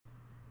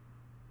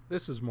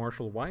This is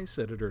Marshall Weiss,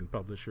 editor and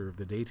publisher of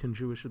the Dayton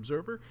Jewish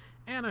Observer,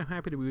 and I'm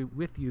happy to be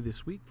with you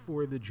this week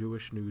for the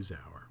Jewish News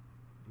Hour.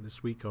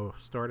 This week I'll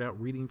start out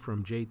reading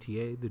from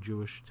JTA, the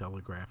Jewish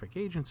Telegraphic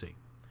Agency.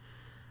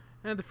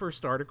 And the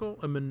first article,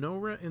 A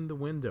Menorah in the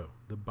Window,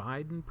 the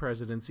Biden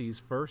presidency's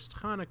first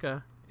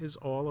Hanukkah is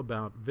all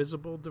about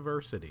visible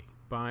diversity,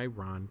 by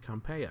Ron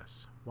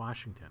Campais,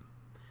 Washington.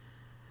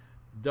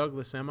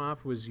 Douglas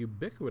Emhoff was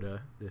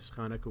ubiquitous this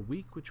Hanukkah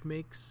week, which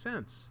makes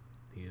sense.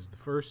 He is the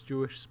first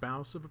Jewish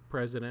spouse of a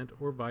president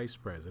or vice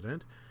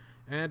president,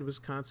 and was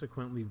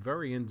consequently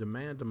very in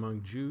demand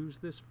among Jews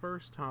this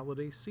first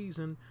holiday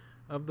season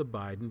of the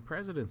Biden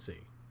presidency.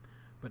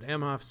 But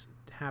Emhoff's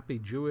happy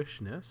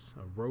Jewishness,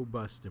 a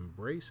robust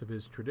embrace of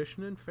his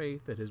tradition and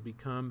faith that has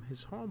become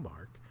his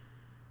hallmark,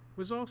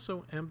 was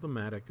also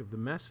emblematic of the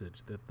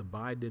message that the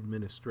Biden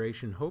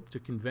administration hoped to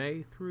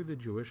convey through the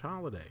Jewish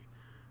holiday.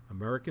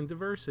 American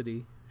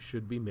diversity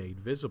should be made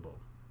visible.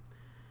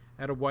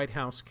 At a White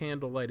House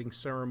candle-lighting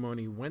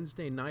ceremony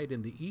Wednesday night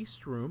in the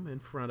East Room in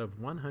front of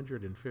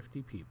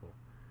 150 people,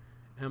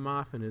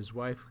 Emhoff and his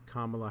wife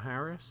Kamala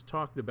Harris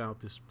talked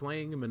about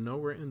displaying a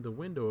menorah in the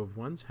window of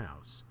one's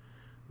house,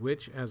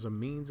 which, as a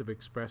means of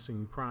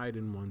expressing pride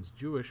in one's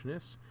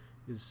Jewishness,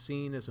 is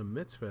seen as a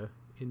mitzvah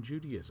in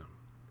Judaism.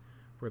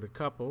 For the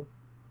couple,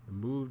 the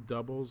move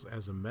doubles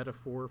as a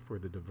metaphor for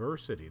the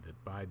diversity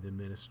that Biden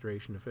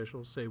administration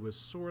officials say was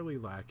sorely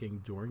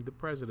lacking during the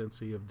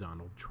presidency of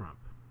Donald Trump.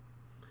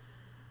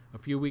 A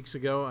few weeks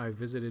ago, I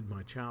visited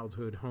my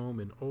childhood home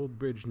in Old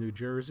Bridge, New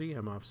Jersey,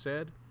 Emhoff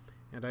said,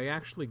 and I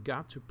actually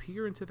got to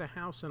peer into the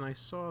house and I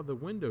saw the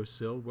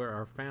windowsill where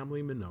our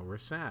family menorah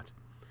sat.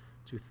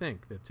 To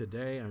think that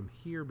today I'm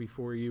here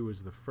before you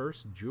as the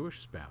first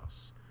Jewish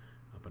spouse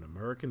of an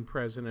American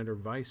president or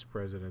vice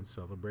president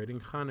celebrating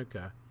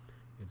Hanukkah,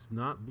 it's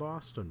not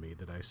lost on me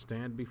that I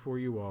stand before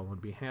you all on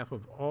behalf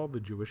of all the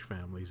Jewish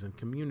families and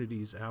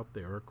communities out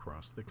there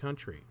across the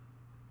country.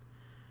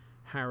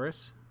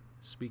 Harris,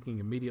 speaking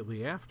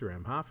immediately after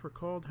Emhoff,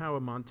 recalled how a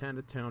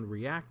Montana town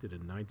reacted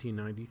in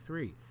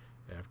 1993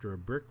 after a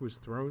brick was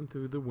thrown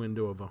through the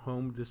window of a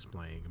home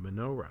displaying a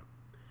menorah.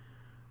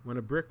 When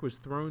a brick was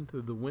thrown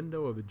through the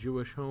window of a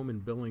Jewish home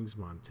in Billings,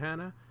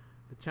 Montana,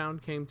 the town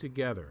came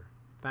together.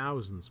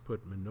 Thousands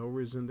put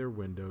menorahs in their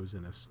windows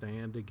in a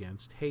stand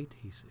against hate,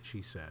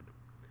 she said.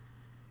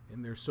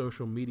 In their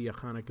social media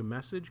Hanukkah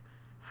message,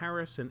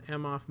 Harris and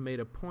Emhoff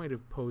made a point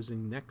of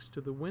posing next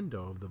to the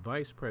window of the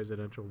vice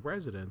presidential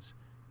residence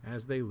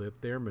as they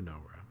lit their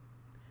menorah.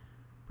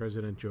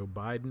 President Joe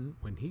Biden,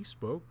 when he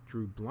spoke,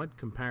 drew blunt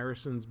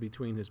comparisons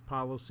between his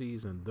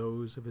policies and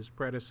those of his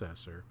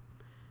predecessor.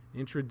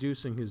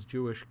 Introducing his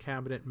Jewish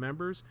cabinet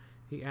members,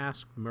 he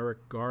asked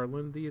Merrick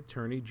Garland, the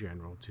Attorney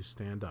General, to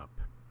stand up.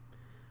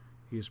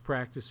 He is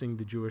practicing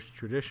the Jewish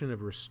tradition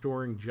of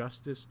restoring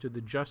justice to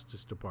the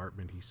Justice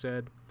Department, he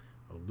said,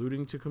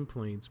 alluding to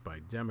complaints by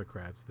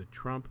Democrats that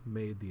Trump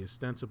made the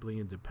ostensibly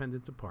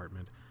independent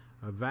department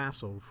a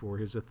vassal for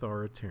his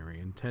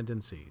authoritarian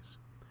tendencies.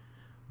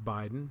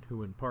 Biden,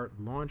 who in part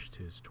launched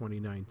his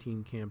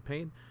 2019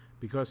 campaign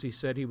because he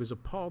said he was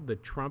appalled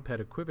that Trump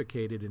had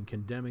equivocated in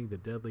condemning the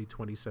deadly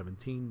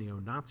 2017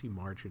 neo-Nazi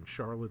march in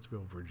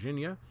Charlottesville,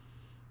 Virginia,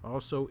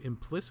 also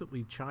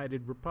implicitly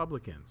chided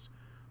Republicans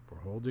for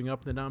holding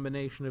up the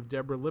nomination of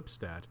Deborah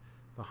Lipstadt,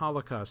 the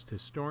Holocaust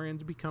historian,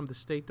 to become the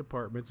State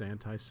Department's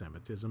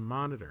anti-Semitism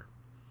monitor.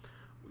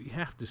 We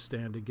have to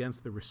stand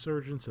against the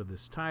resurgence of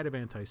this tide of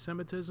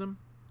anti-Semitism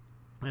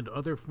and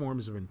other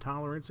forms of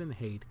intolerance and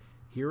hate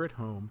here at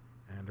home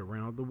and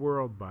around the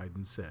world,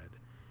 Biden said.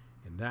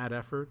 In that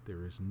effort,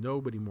 there is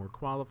nobody more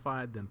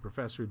qualified than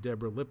Professor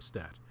Deborah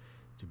Lipstadt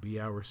to be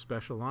our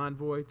special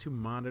envoy to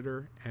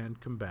monitor and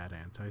combat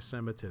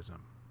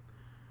anti-Semitism.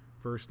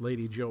 First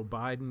Lady Jill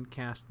Biden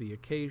cast the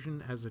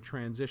occasion as a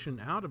transition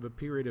out of a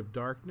period of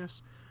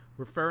darkness,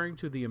 referring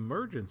to the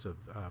emergence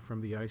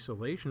from the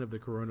isolation of the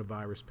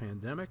coronavirus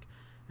pandemic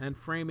and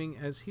framing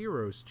as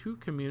heroes two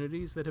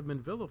communities that have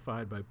been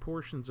vilified by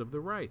portions of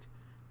the right,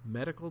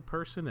 medical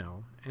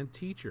personnel and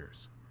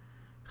teachers.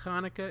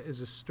 Hanukkah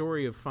is a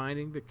story of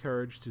finding the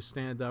courage to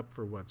stand up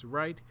for what's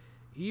right,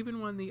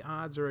 even when the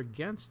odds are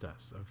against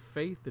us, of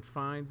faith that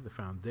finds the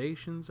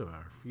foundations of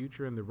our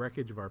future in the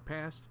wreckage of our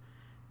past,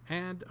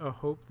 and a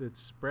hope that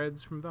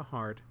spreads from the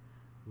heart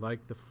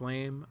like the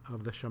flame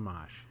of the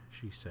shamash,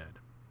 she said.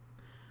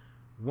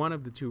 One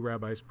of the two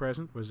rabbis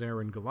present was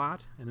Aaron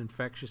Galat, an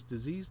infectious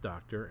disease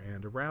doctor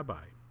and a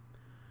rabbi.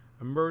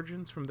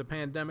 Emergence from the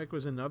pandemic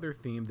was another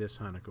theme this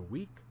Hanukkah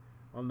week.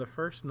 On the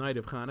first night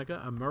of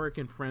Hanukkah,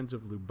 American Friends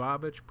of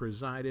Lubavitch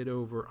presided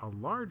over a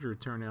larger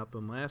turnout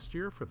than last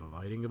year for the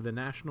lighting of the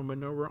national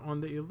menorah on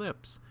the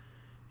ellipse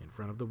in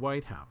front of the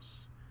White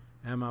House.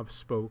 Emhoff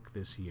spoke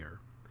this year.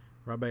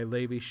 Rabbi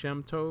Levi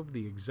Shem Tov,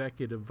 the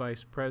executive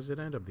vice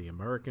president of the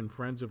American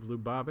Friends of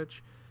Lubavitch,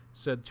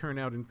 said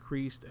turnout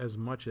increased as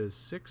much as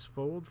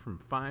sixfold from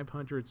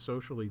 500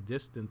 socially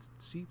distanced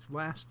seats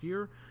last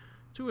year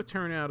to a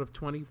turnout of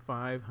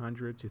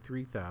 2,500 to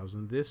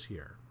 3,000 this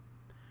year.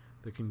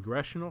 The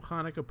Congressional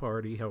Hanukkah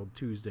party held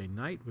Tuesday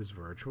night was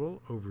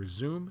virtual over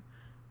Zoom,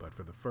 But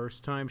for the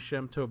first time,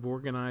 Shem Tov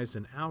organized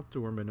an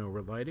outdoor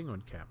menorah lighting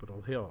on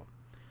Capitol Hill.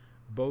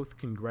 Both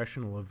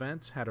congressional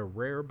events had a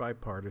rare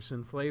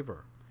bipartisan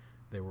flavor.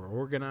 They were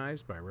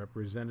organized by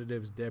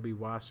Representatives Debbie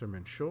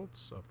Wasserman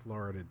Schultz, a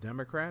Florida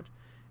Democrat,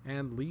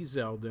 and Lee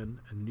Zeldin,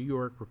 a New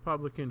York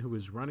Republican who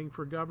is running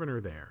for governor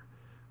there.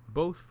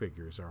 Both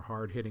figures are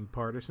hard-hitting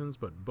partisans,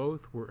 but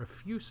both were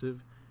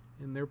effusive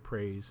in their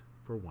praise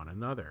for one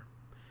another.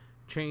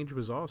 Change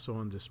was also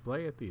on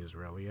display at the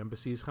Israeli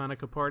Embassy's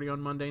Hanukkah party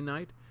on Monday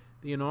night,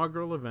 the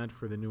inaugural event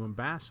for the new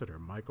ambassador,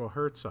 Michael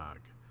Herzog.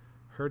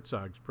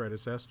 Herzog's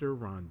predecessor,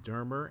 Ron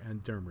Dermer,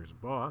 and Dermer's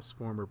boss,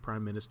 former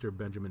Prime Minister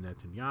Benjamin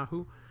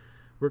Netanyahu,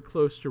 were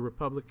close to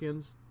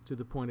Republicans to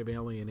the point of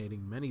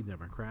alienating many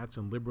Democrats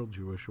and liberal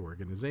Jewish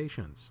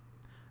organizations.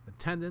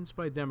 Attendance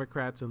by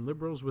Democrats and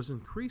liberals was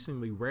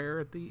increasingly rare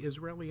at the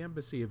Israeli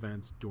embassy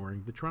events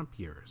during the Trump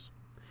years.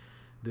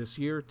 This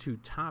year, two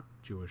top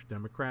Jewish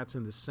Democrats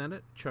in the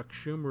Senate, Chuck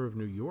Schumer of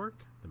New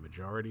York, the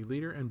majority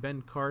leader, and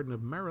Ben Cardin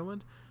of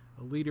Maryland,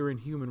 a leader in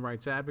human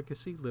rights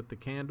advocacy, lit the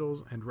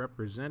candles, and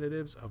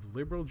representatives of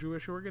liberal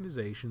Jewish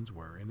organizations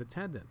were in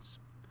attendance.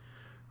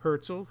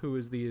 Herzog, who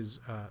is the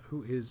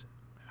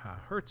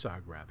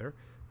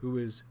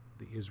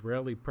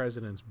Israeli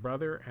president's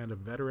brother and a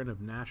veteran of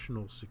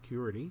national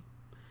security,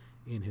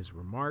 in his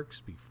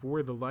remarks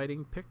before the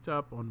lighting, picked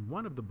up on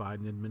one of the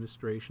Biden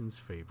administration's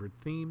favorite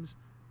themes,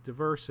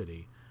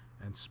 diversity,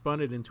 and spun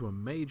it into a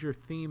major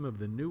theme of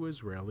the new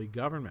Israeli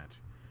government,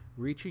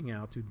 reaching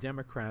out to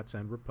Democrats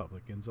and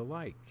Republicans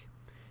alike.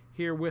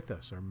 Here with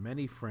us are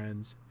many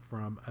friends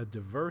from a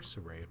diverse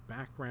array of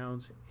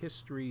backgrounds,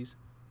 histories,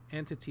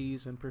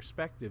 entities, and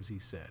perspectives, he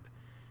said.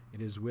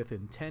 It is with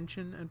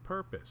intention and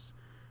purpose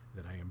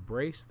that I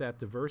embrace that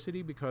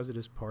diversity because it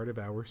is part of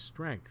our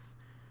strength.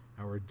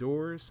 Our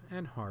doors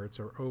and hearts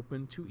are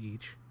open to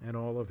each and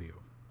all of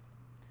you.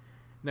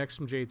 Next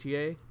from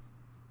JTA,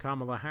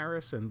 Kamala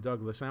Harris and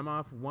Douglas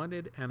Emhoff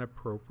wanted an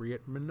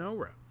appropriate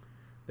menorah.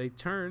 They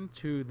turned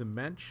to the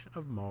Mensch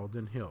of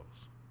Malden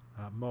Mills,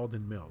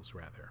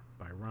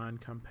 by Ron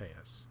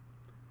Campais,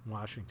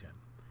 Washington.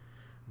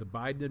 The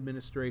Biden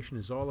administration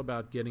is all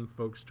about getting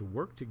folks to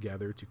work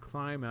together to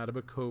climb out of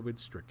a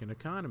COVID-stricken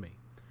economy.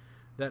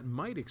 That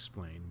might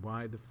explain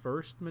why the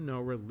first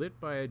menorah lit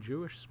by a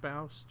Jewish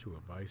spouse to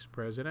a vice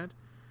president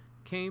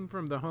came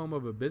from the home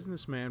of a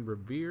businessman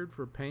revered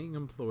for paying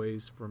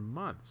employees for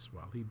months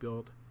while he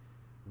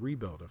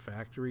rebuilt a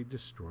factory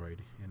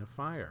destroyed in a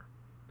fire.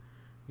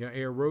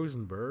 Yair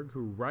Rosenberg,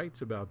 who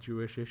writes about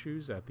Jewish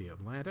issues at The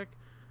Atlantic,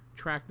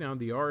 tracked down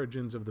the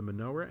origins of the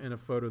menorah in a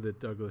photo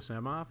that Douglas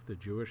Emhoff, the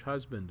Jewish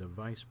husband of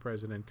Vice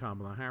President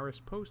Kamala Harris,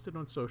 posted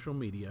on social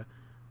media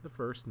the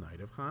first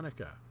night of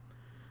Hanukkah.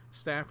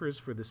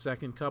 Staffers for the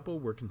second couple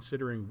were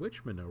considering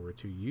which menorah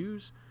to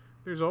use.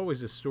 There's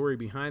always a story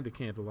behind the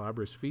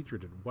candelabras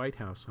featured at White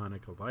House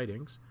Hanukkah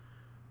lightings.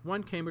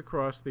 One came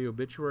across the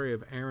obituary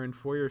of Aaron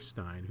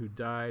Feuerstein, who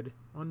died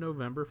on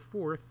November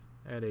 4th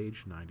at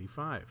age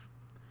 95.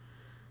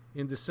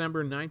 In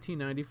December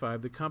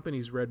 1995, the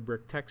company's red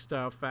brick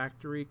textile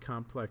factory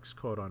complex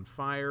caught on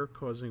fire,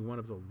 causing one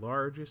of the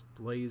largest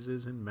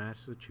blazes in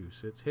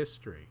Massachusetts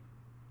history.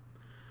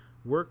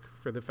 Work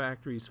for the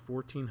factory's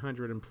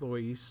 1,400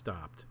 employees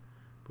stopped,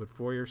 but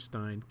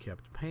Feuerstein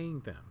kept paying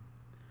them.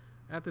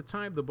 At the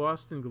time, the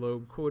Boston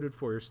Globe quoted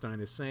Feuerstein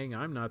as saying,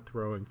 "I'm not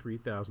throwing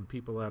 3,000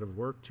 people out of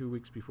work 2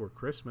 weeks before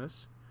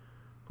Christmas."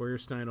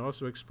 Feuerstein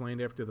also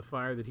explained after the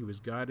fire that he was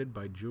guided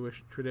by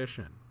Jewish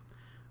tradition.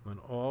 When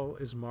all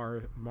is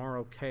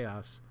moral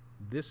chaos,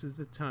 this is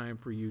the time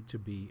for you to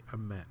be a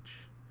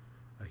mensch,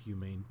 a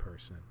humane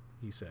person,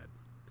 he said.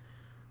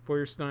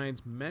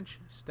 Feuerstein's mensch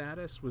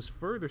status was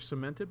further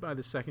cemented by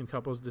the second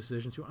couple's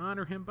decision to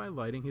honor him by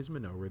lighting his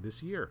menorah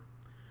this year.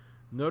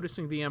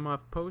 Noticing the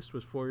Emhoff post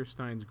was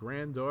Feuerstein's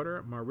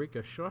granddaughter,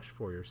 Marika Schosch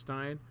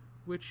Feuerstein,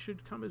 which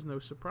should come as no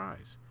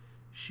surprise.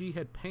 She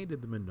had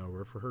painted the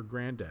menorah for her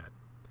granddad.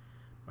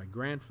 "My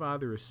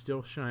grandfather is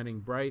still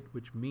shining bright,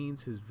 which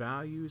means his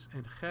values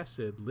and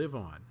chesed live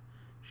on,"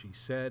 she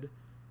said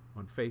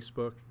on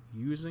Facebook,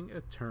 using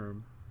a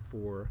term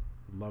for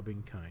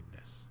loving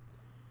kindness.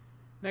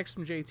 Next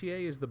from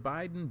JTA is the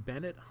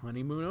Biden-Bennett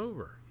honeymoon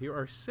over. Here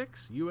are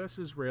 6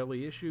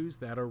 U.S.-Israeli issues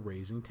that are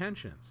raising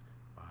tensions,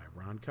 by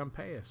Ron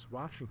Campais,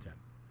 Washington.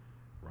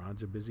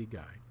 Ron's a busy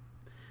guy.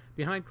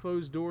 Behind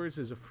closed doors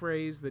is a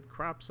phrase that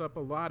crops up a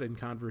lot in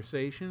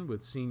conversation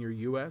with senior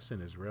U.S.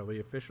 and Israeli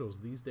officials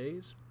these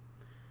days.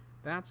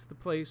 That's the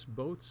place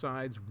both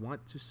sides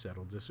want to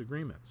settle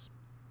disagreements.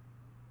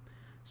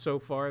 So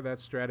far, that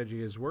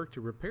strategy has worked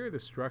to repair the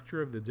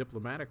structure of the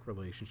diplomatic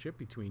relationship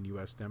between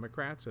U.S.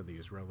 Democrats and the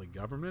Israeli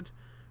government,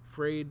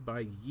 frayed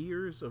by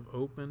years of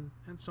open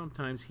and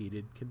sometimes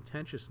heated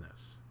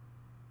contentiousness.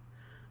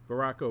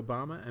 Barack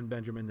Obama and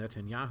Benjamin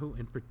Netanyahu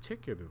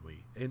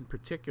in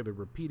particular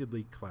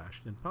repeatedly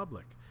clashed in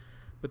public.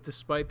 But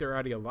despite their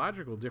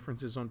ideological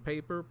differences on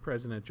paper,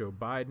 President Joe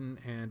Biden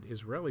and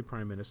Israeli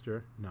Prime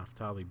Minister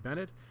Naftali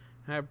Bennett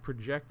have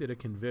projected a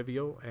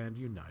convivial and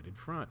united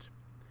front.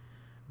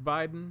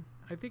 Biden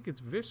I think it's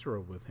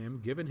visceral with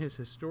him, given his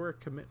historic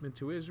commitment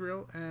to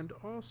Israel and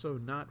also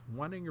not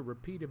wanting a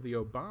repeat of the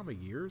Obama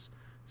years,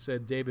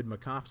 said David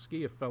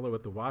Makovsky, a fellow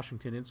at the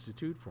Washington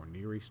Institute for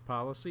Near East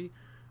Policy,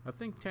 a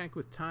think tank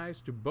with ties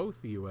to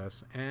both the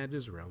U.S. and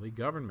Israeli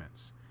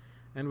governments.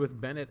 And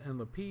with Bennett and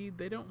Lapid,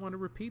 they don't want to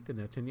repeat the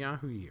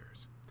Netanyahu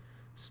years.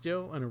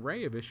 Still, an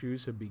array of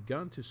issues have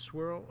begun to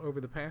swirl over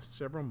the past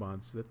several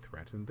months that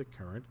threaten the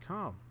current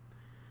calm.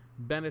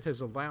 Bennett has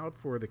allowed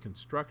for the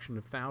construction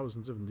of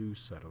thousands of new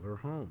settler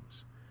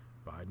homes.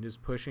 Biden is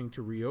pushing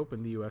to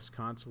reopen the U.S.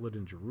 consulate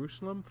in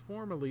Jerusalem,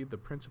 formerly the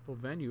principal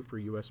venue for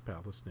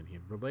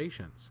U.S.-Palestinian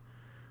relations.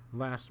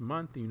 Last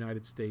month, the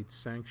United States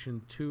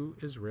sanctioned 2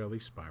 Israeli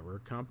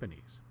spyware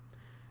companies.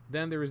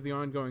 Then there is the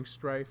ongoing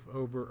strife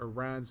over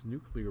Iran's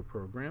nuclear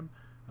program,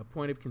 a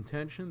point of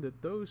contention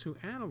that those who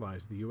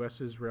analyze the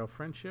U.S.-Israel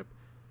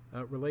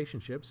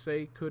relationship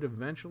say could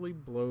eventually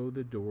blow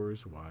the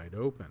doors wide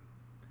open.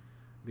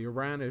 The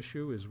Iran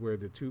issue is where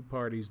the two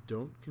parties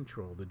don't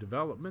control the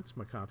developments,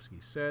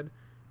 Makovsky said,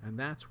 and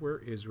that's where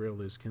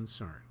Israel is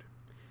concerned.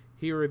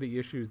 Here are the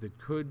issues that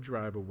could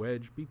drive a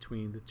wedge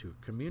between the two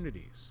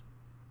communities.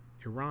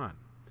 Iran.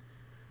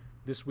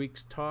 This week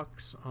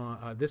talks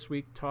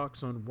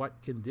on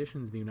what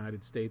conditions the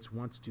United States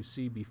wants to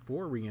see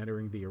before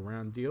re-entering the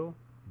Iran deal,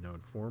 known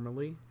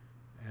formally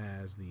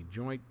as the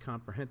Joint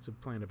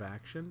Comprehensive Plan of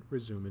Action,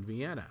 resume in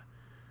Vienna.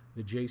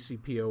 The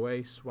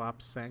JCPOA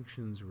swaps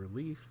sanctions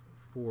relief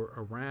for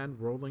Iran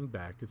rolling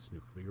back its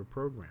nuclear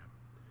program.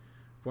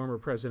 Former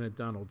President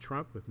Donald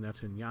Trump, with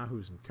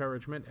Netanyahu's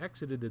encouragement,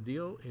 exited the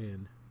deal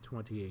in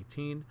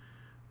 2018,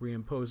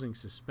 reimposing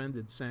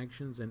suspended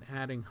sanctions and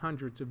adding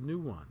hundreds of new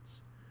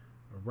ones.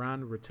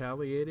 Iran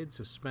retaliated,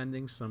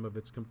 suspending some of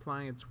its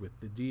compliance with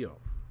the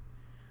deal.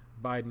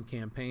 Biden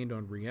campaigned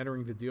on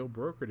re-entering the deal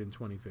brokered in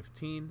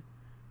 2015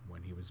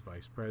 when he was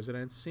vice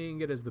president,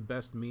 seeing it as the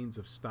best means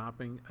of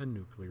stopping a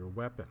nuclear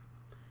weapon.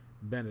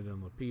 Bennett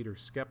and Lapid are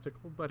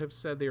skeptical, but have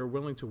said they are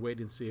willing to wait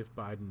and see if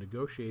Biden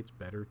negotiates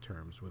better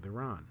terms with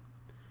Iran.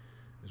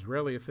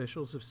 Israeli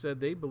officials have said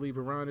they believe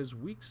Iran is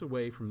weeks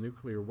away from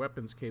nuclear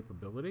weapons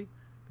capability.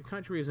 The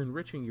country is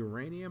enriching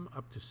uranium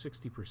up to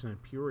 60%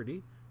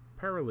 purity,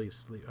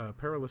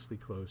 perilously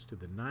close to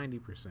the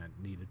 90%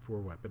 needed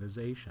for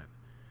weaponization.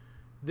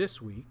 This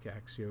week,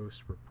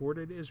 Axios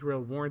reported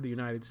Israel warned the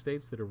United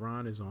States that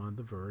Iran is on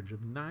the verge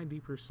of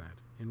 90%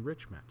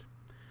 enrichment.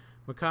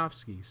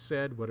 Makovsky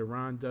said what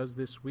Iran does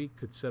this week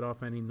could set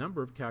off any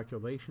number of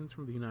calculations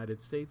from the United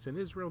States and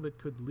Israel that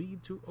could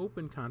lead to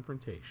open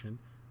confrontation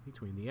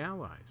between the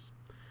allies.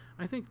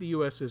 I think the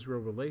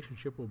U.S.-Israel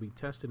relationship will be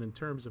tested in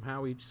terms of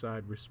how each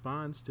side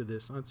responds to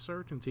this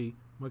uncertainty,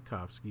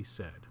 Makovsky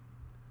said.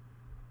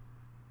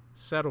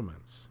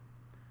 Settlements.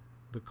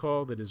 The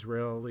call that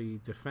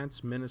Israeli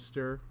Defense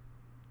Minister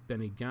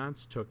Benny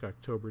Gantz took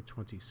October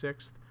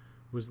 26th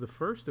was the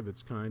first of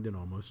its kind in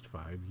almost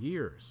 5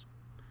 years.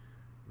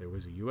 There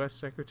was a U.S.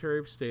 Secretary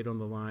of State on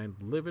the line,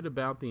 livid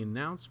about the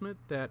announcement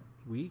that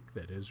week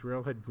that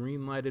Israel had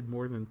green-lighted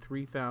more than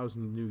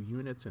 3,000 new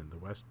units in the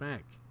West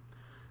Bank.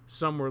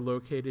 Some were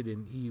located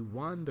in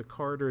E1, the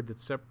corridor that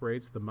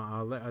separates the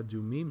Ma'ale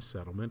Adumim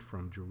settlement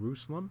from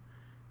Jerusalem,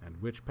 and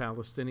which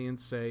Palestinians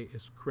say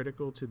is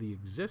critical to the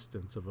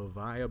existence of a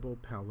viable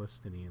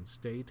Palestinian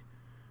state,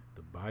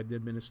 the Biden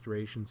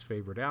administration's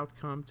favorite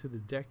outcome to the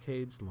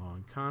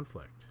decades-long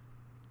conflict.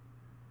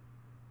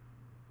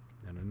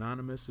 An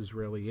anonymous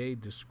Israeli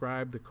aide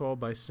described the call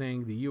by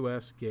saying the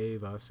U.S.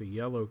 gave us a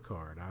yellow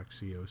card,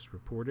 Axios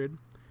reported.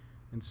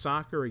 In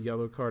soccer, a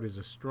yellow card is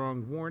a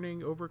strong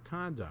warning over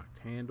conduct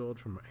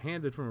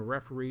handed from a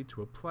referee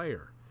to a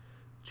player.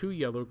 2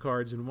 yellow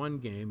cards in one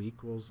game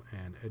equals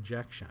an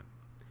ejection.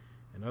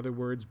 In other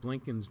words,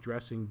 Blinken's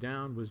dressing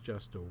down was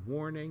just a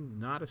warning,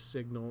 not a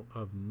signal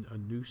of a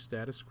new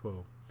status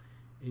quo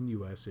in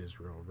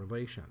U.S.-Israel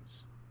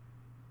relations.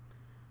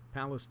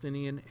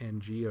 Palestinian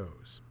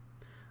NGOs.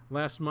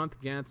 Last month,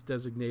 Gantz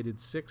designated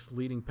 6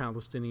 leading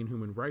Palestinian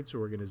human rights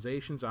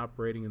organizations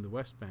operating in the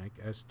West Bank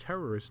as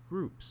terrorist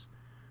groups.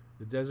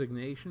 The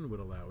designation would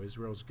allow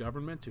Israel's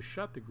government to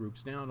shut the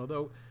groups down,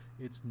 although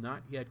it's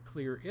not yet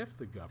clear if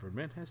the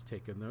government has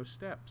taken those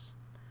steps.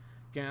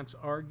 Gantz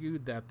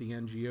argued that the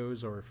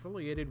NGOs are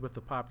affiliated with the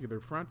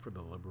Popular Front for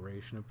the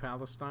Liberation of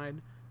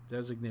Palestine,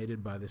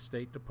 designated by the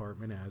State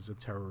Department as a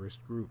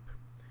terrorist group.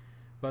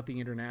 But the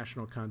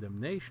international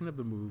condemnation of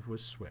the move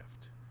was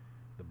swift.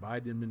 The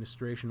Biden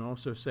administration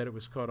also said it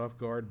was caught off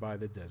guard by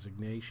the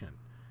designation.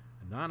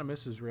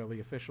 Anonymous Israeli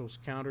officials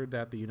countered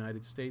that the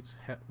United States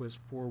was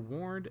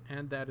forewarned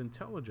and that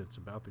intelligence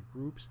about the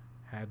groups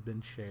had been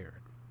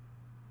shared.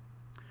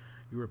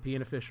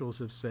 European officials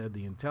have said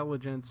the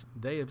intelligence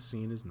they have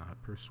seen is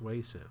not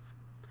persuasive.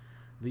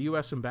 The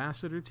U.S.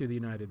 ambassador to the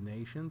United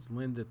Nations,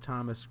 Linda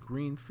Thomas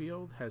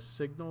Greenfield, has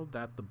signaled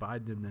that the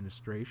Biden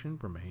administration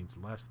remains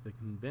less than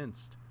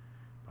convinced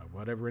by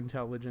whatever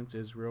intelligence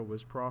Israel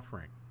was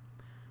proffering.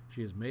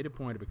 She has made a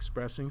point of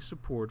expressing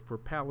support for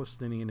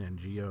Palestinian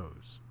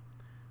NGOs.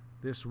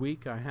 This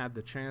week, I had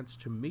the chance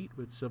to meet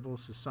with civil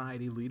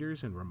society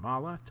leaders in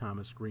Ramallah,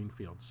 Thomas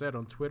Greenfield said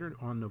on Twitter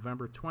on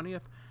November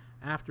 20th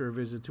after a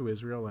visit to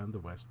Israel and the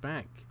West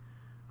Bank.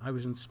 I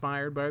was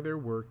inspired by their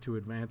work to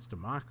advance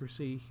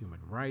democracy,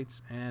 human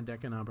rights, and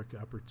economic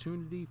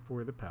opportunity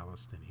for the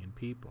Palestinian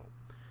people.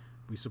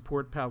 We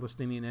support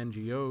Palestinian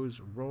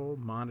NGOs' role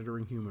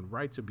monitoring human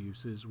rights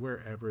abuses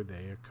wherever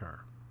they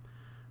occur.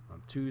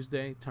 On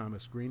Tuesday,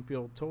 Thomas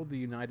Greenfield told the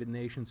United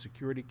Nations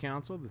Security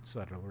Council that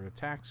settler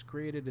attacks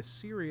created a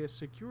serious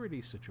security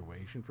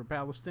situation for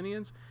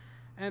Palestinians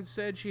and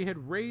said she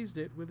had raised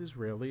it with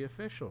Israeli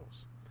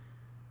officials.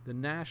 The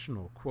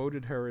National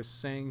quoted her as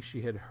saying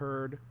she had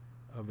heard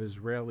of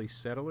Israeli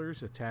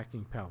settlers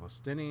attacking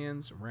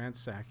Palestinians,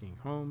 ransacking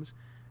homes,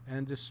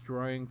 and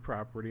destroying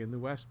property in the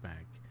West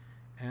Bank,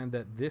 and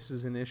that this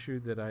is an issue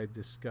that I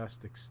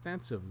discussed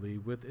extensively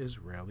with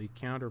Israeli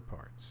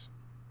counterparts.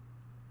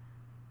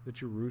 The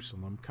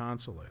Jerusalem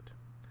consulate.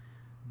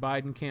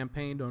 Biden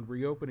campaigned on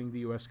reopening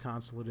the U.S.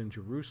 consulate in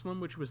Jerusalem,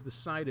 which was the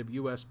site of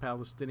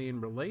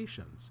U.S.-Palestinian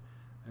relations,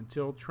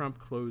 until Trump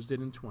closed it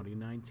in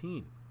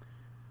 2019.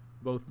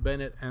 Both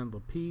Bennett and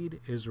Lapid,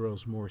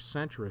 Israel's more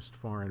centrist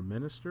foreign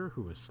minister,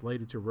 who is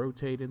slated to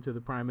rotate into the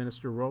prime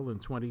minister role in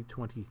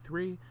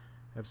 2023,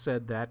 have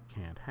said that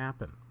can't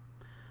happen.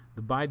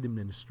 The Biden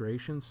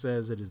administration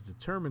says it is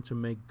determined to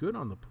make good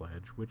on the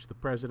pledge, which the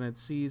president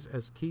sees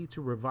as key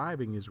to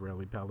reviving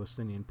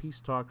Israeli-Palestinian peace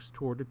talks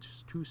toward a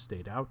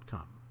two-state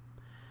outcome.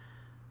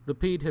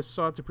 Lapid has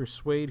sought to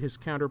persuade his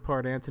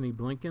counterpart Antony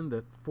Blinken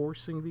that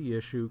forcing the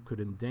issue could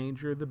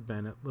endanger the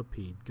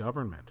Bennett-Lapid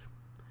government.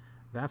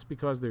 That's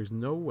because there's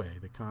no way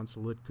the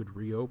consulate could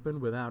reopen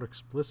without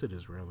explicit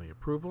Israeli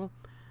approval,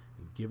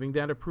 and giving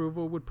that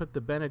approval would put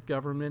the Bennett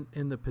government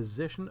in the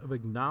position of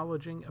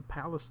acknowledging a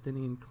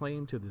Palestinian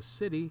claim to the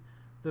city,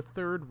 the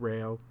third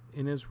rail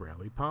in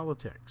Israeli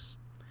politics.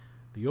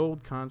 The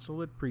old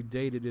consulate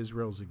predated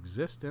Israel's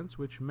existence,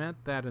 which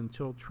meant that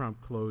until Trump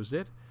closed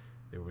it,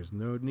 there was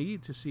no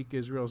need to seek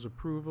Israel's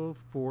approval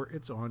for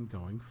its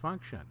ongoing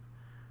function.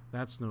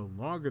 That's no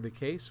longer the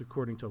case,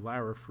 according to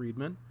Lara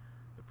Friedman,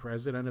 the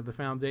president of the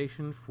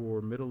Foundation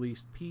for Middle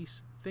East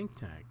Peace think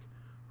tank,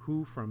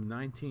 who from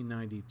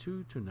 1992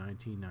 to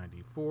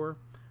 1994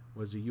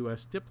 was a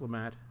U.S.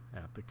 diplomat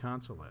at the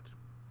consulate.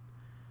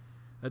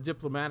 A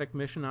diplomatic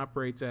mission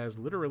operates as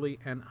literally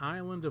an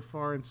island of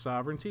foreign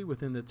sovereignty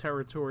within the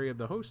territory of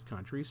the host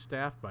country,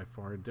 staffed by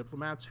foreign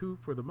diplomats who,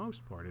 for the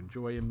most part,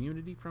 enjoy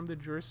immunity from the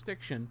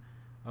jurisdiction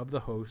of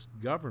the host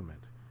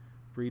government.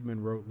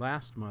 Friedman wrote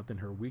last month in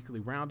her weekly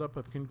roundup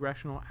of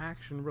congressional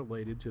action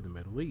related to the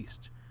Middle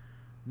East.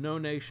 No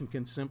nation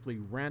can simply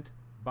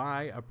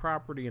buy a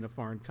property in a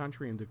foreign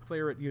country and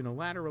declare it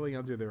unilaterally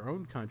under their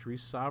own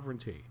country's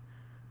sovereignty.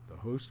 The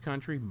host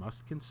country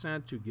must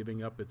consent to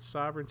giving up its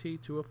sovereignty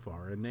to a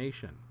foreign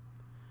nation.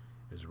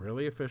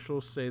 Israeli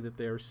officials say that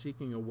they are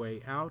seeking a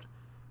way out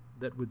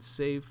that would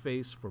save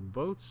face for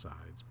both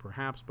sides,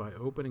 perhaps by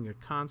opening a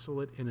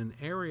consulate in an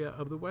area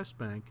of the West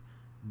Bank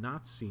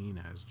not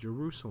seen as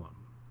Jerusalem.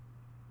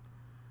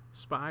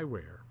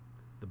 Spyware.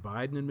 The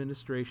Biden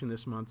administration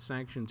this month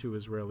sanctioned two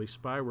Israeli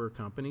spyware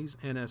companies,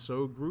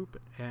 NSO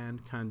Group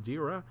and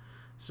Kandera,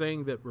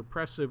 saying that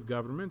repressive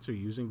governments are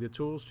using the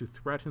tools to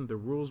threaten the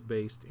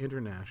rules-based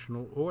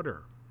international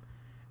order.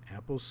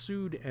 Apple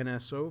sued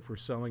NSO for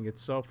selling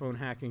its cell phone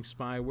hacking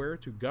spyware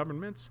to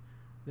governments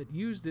that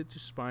used it to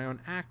spy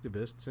on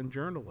activists and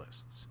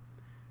journalists.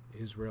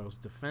 Israel's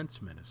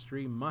defense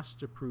ministry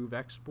must approve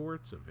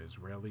exports of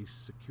Israeli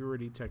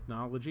security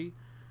technology,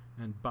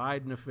 and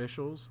Biden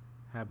officials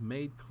have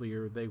made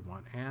clear they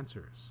want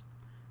answers.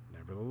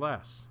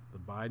 Nevertheless, the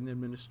Biden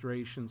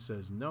administration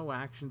says no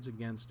actions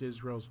against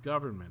Israel's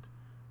government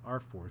are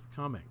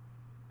forthcoming.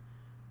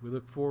 We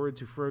look forward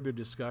to further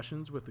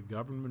discussions with the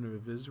government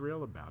of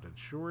Israel about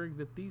ensuring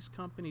that these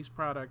companies'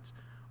 products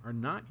are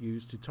not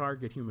used to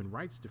target human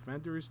rights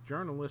defenders,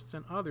 journalists,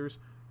 and others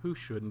who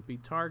shouldn't be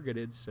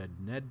targeted,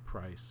 said Ned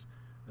Price,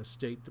 a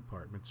State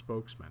Department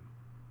spokesman.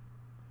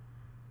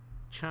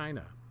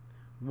 China.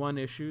 One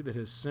issue that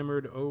has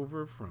simmered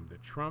over from the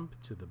Trump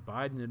to the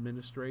Biden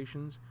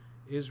administrations,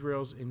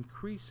 Israel's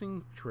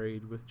increasing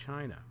trade with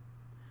China.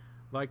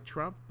 Like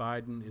Trump,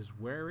 Biden is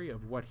wary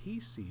of what he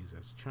sees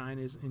as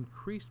China's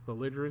increased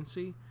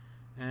belligerency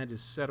and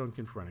is set on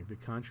confronting the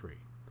country.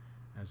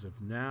 As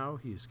of now,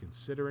 he is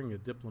considering a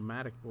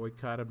diplomatic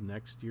boycott of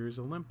next year's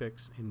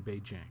Olympics in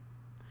Beijing.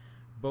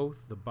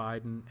 Both the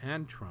Biden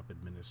and Trump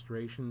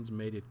administrations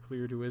made it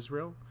clear to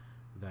Israel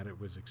that it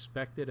was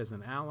expected as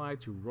an ally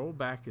to roll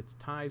back its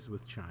ties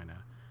with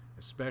China,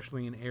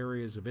 especially in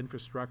areas of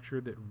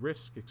infrastructure that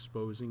risk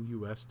exposing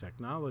U.S.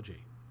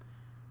 technology.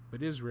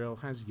 But Israel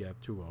has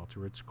yet to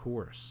alter its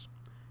course.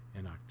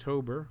 In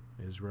October,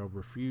 Israel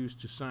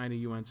refused to sign a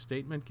UN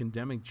statement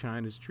condemning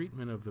China's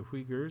treatment of the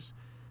Uyghurs,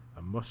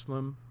 a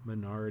Muslim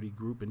minority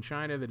group in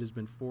China that has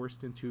been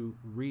forced into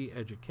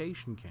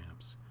re-education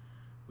camps,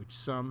 which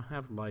some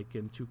have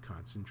likened to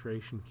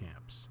concentration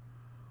camps.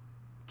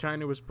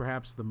 China was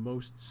perhaps the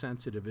most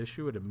sensitive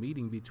issue at a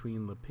meeting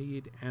between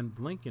Lapid and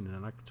Blinken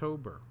in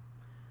October.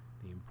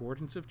 The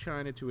importance of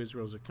China to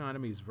Israel's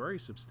economy is very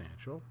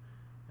substantial,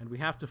 and we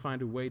have to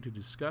find a way to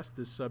discuss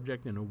this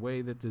subject in a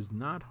way that does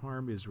not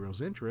harm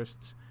Israel's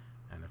interests,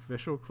 an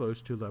official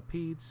close to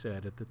Lapid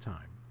said at the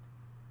time.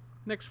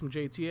 Next from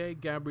JTA,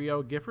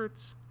 Gabrielle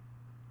Giffords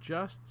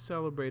just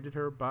celebrated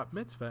her bat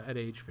mitzvah at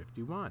age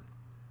 51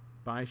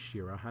 by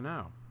Shira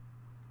Hanau.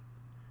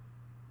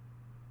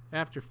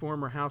 After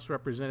former House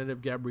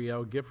Representative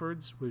Gabrielle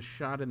Giffords was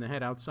shot in the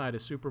head outside a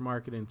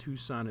supermarket in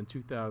Tucson in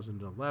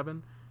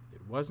 2011,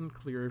 it wasn't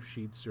clear if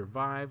she'd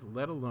survive,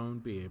 let alone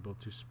be able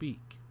to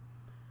speak.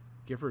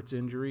 Giffords'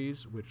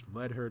 injuries, which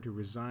led her to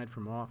resign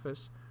from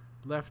office,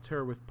 left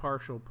her with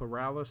partial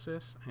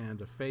paralysis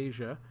and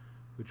aphasia,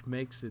 which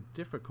makes it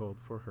difficult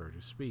for her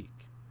to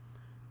speak.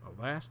 But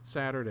last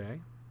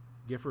Saturday,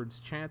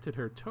 Giffords chanted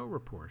her Torah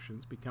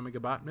portions, becoming a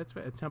bat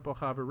mitzvah at Temple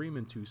Havarim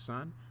in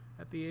Tucson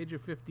at the age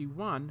of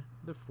 51,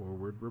 the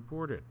Forward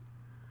reported.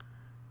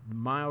 The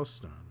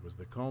milestone was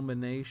the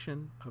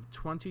culmination of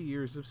 20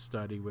 years of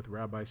study with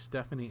Rabbi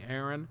Stephanie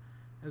Aaron,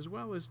 as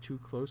well as two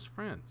close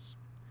friends.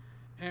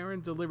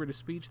 Aaron delivered a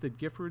speech that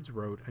Giffords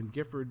wrote, and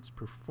Giffords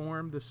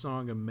performed the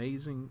song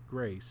Amazing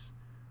Grace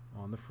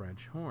on the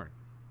French horn.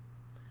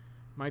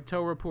 My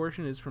Torah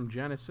portion is from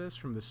Genesis,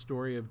 from the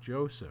story of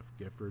Joseph,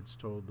 Giffords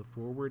told the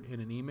Forward in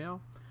an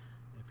email.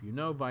 If you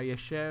know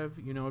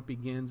Vayeshev, you know it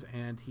begins,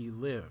 and he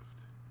lived.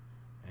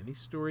 Any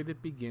story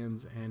that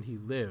begins, and he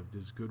lived,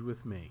 is good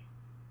with me.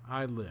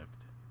 I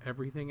lived.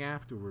 Everything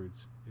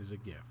afterwards is a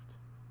gift.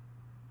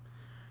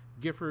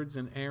 Giffords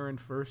and Aaron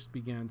first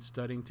began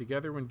studying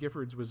together when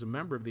Giffords was a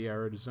member of the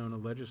Arizona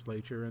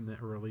legislature in the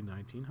early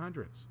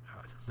 1900s.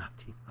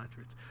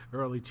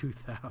 Early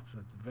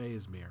 2000s,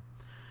 Veismir.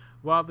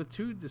 While the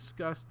two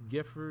discussed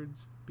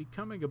Giffords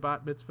becoming a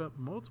bat mitzvah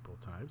multiple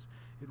times,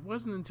 it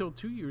wasn't until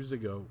 2 years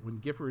ago, when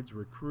Giffords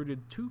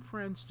recruited two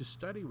friends to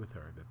study with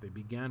her, that they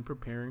began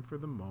preparing for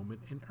the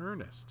moment in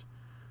earnest.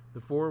 The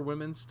four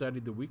women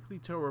studied the weekly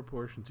Torah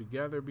portion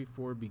together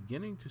before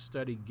beginning to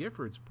study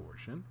Giffords'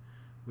 portion,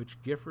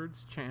 which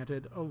Giffords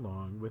chanted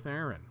along with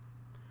Aaron.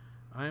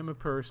 I am a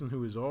person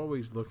who is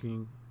always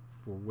looking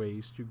for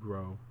ways to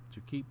grow,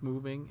 to keep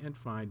moving and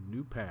find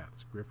new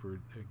paths,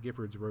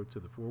 Giffords wrote to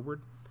the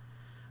Forward.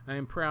 I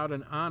am proud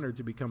and honored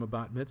to become a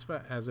bat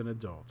mitzvah as an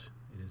adult.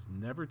 It is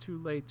never too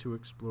late to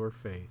explore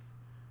faith,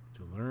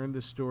 to learn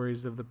the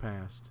stories of the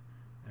past,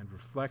 and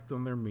reflect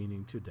on their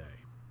meaning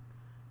today.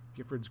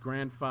 Giffords'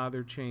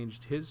 grandfather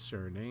changed his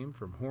surname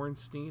from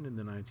Hornstein in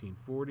the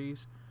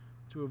 1940s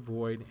to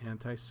avoid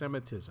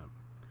anti-Semitism.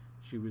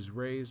 She was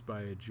raised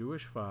by a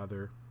Jewish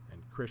father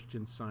and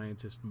Christian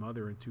Scientist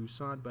mother in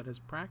Tucson, but has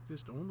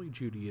practiced only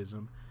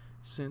Judaism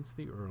since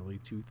the early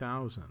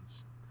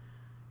 2000s.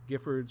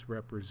 Giffords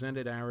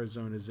represented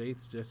Arizona's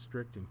 8th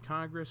District in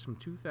Congress from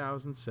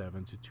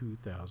 2007 to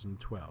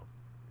 2012.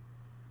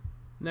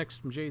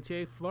 Next from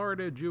JTA,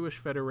 Florida Jewish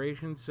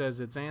Federation says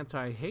its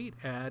anti-hate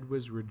ad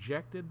was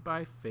rejected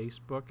by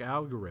Facebook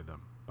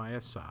algorithm by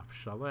Asaf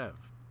Shalev.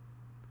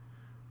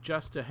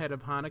 Just ahead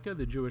of Hanukkah,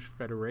 the Jewish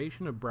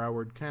Federation of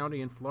Broward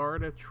County in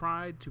Florida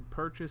tried to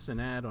purchase an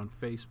ad on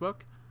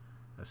Facebook,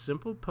 a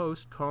simple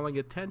post calling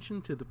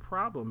attention to the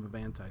problem of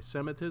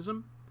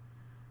anti-Semitism,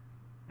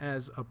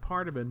 as a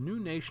part of a new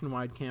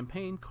nationwide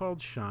campaign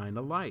called Shine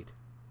a Light.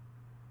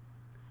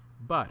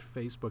 But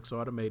Facebook's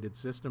automated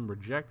system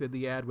rejected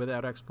the ad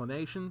without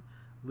explanation,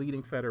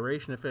 leading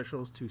Federation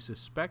officials to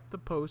suspect the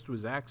post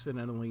was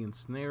accidentally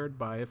ensnared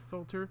by a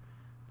filter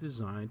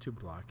designed to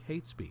block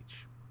hate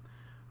speech.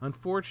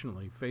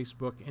 Unfortunately,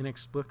 Facebook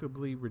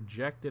inexplicably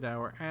rejected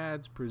our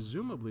ads,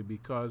 presumably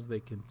because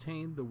they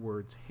contained the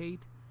words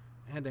hate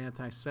and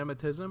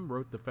anti-Semitism,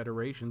 wrote the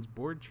Federation's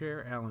board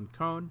chair Alan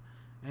Cohn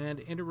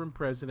and interim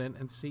president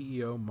and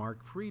CEO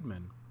Mark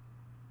Friedman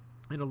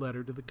in a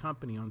letter to the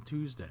company on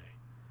Tuesday.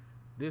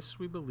 This,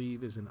 we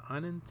believe, is an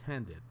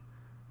unintended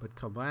but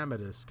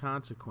calamitous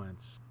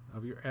consequence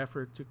of your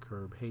effort to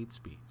curb hate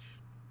speech.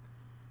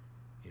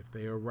 If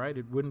they are right,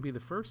 it wouldn't be the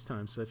first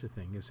time such a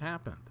thing has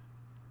happened.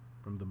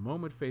 From the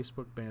moment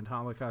Facebook banned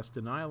Holocaust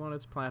denial on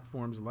its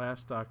platforms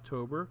last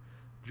October,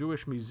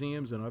 Jewish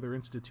museums and other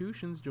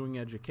institutions doing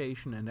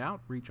education and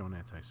outreach on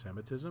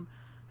anti-Semitism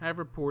have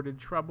reported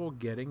trouble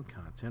getting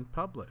content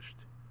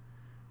published.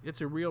 It's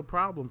a real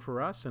problem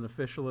for us, an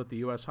official at the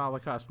U.S.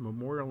 Holocaust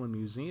Memorial and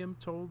Museum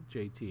told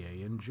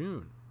JTA in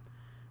June.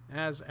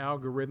 As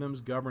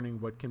algorithms governing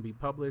what can be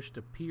published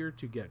appear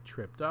to get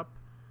tripped up,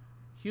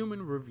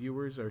 human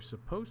reviewers are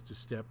supposed to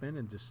step in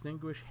and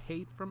distinguish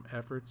hate from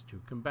efforts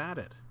to combat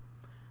it.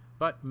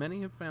 But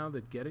many have found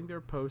that getting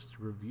their posts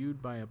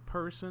reviewed by a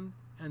person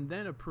and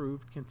then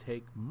approved can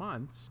take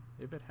months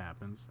if it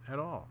happens at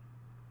all.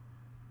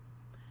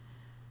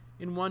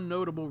 In one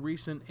notable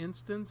recent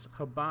instance,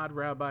 Chabad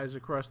rabbis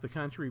across the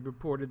country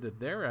reported that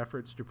their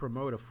efforts to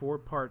promote a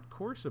 4-part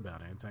course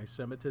about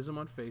anti-Semitism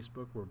on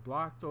Facebook were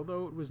blocked,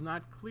 although it was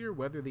not clear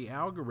whether the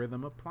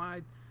algorithm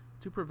applied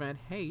to prevent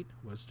hate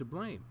was to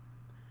blame.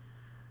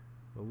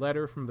 The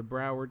letter from the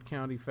Broward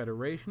County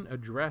Federation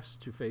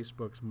addressed to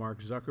Facebook's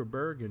Mark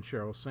Zuckerberg and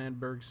Sheryl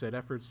Sandberg said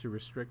efforts to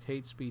restrict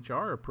hate speech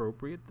are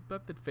appropriate,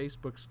 but that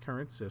Facebook's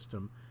current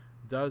system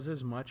does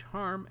as much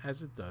harm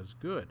as it does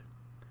good.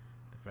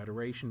 The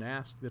Federation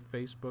asked that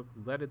Facebook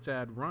let its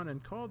ad run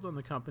and called on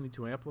the company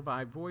to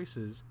amplify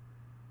voices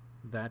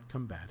that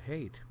combat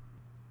hate.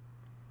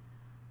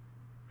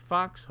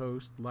 Fox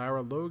host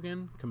Lara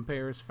Logan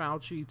compares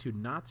Fauci to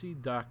Nazi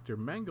Dr.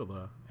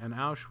 Mengele, and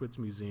Auschwitz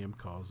Museum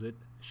calls it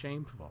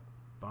shameful,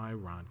 by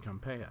Ron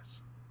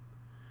Campais.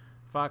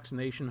 Fox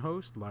Nation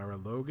host Lara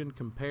Logan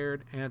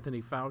compared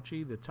Anthony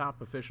Fauci, the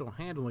top official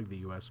handling the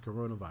U.S.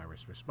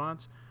 coronavirus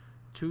response,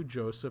 to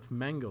Joseph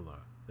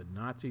Mengele, the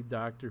Nazi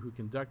doctor who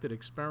conducted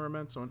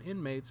experiments on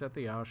inmates at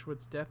the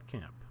Auschwitz death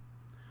camp.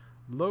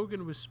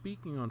 Logan was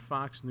speaking on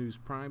Fox News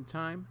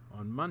Primetime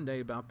on Monday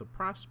about the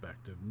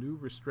prospect of new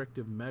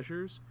restrictive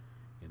measures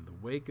in the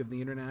wake of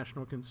the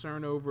international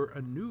concern over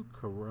a new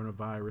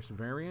coronavirus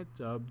variant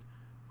dubbed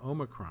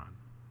Omicron.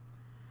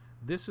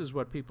 "This is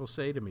what people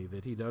say to me,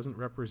 that he doesn't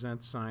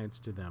represent science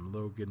to them,"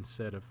 Logan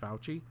said of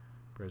Fauci,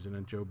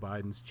 President Joe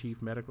Biden's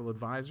chief medical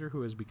advisor,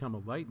 who has become a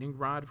lightning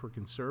rod for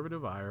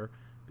conservative ire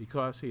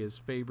because he has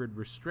favored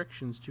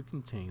restrictions to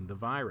contain the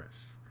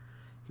virus.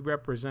 He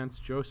represents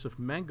Joseph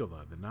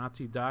Mengele, the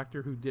Nazi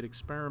doctor who did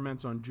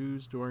experiments on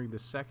Jews during the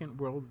Second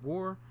World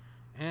War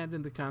and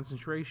in the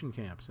concentration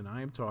camps, and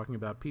I am talking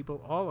about people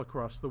all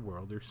across the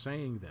world are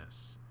saying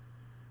this.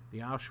 The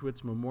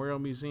Auschwitz Memorial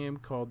Museum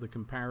called the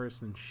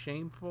comparison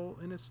shameful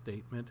in a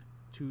statement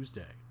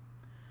Tuesday.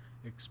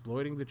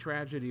 Exploiting the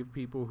tragedy of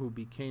people who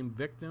became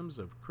victims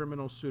of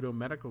criminal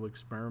pseudo-medical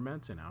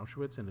experiments in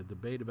Auschwitz and a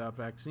debate about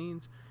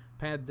vaccines,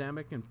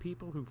 pandemic, and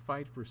people who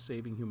fight for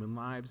saving human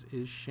lives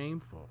is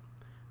shameful,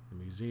 the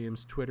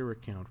museum's Twitter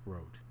account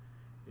wrote.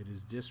 It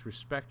is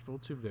disrespectful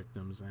to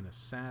victims and a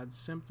sad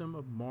symptom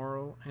of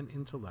moral and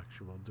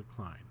intellectual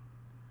decline.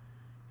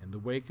 In the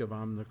wake of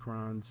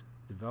Omicron's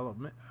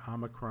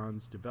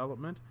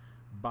development,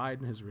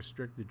 Biden has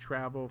restricted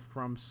travel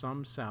from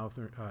some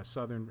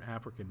southern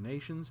African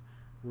nations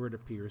where it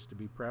appears to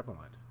be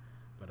prevalent.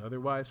 But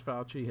otherwise,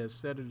 Fauci has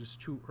said it is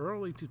too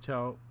early to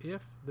tell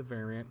if the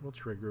variant will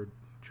trigger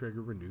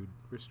renewed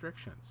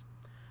restrictions.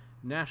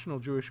 National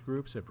Jewish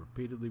groups have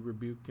repeatedly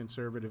rebuked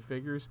conservative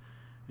figures,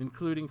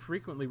 including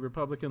frequently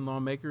Republican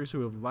lawmakers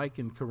who have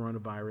likened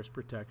coronavirus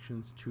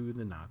protections to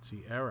the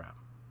Nazi era.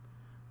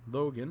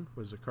 Logan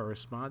was a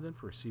correspondent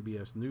for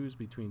CBS News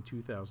between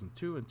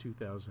 2002 and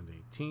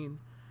 2018.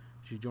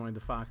 She joined the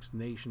Fox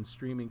Nation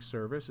streaming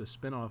service, a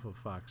spinoff of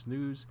Fox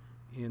News,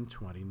 in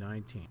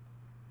 2019.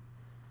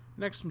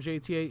 Next from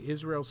JTA,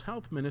 Israel's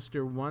health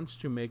minister wants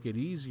to make it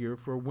easier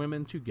for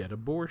women to get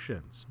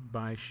abortions,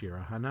 by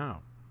Shira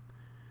Hanau.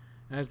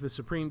 As the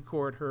Supreme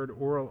Court heard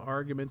oral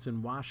arguments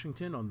in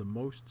Washington on the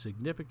most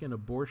significant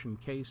abortion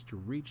case to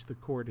reach the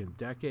court in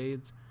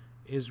decades,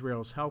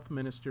 Israel's health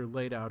minister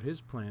laid out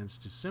his plans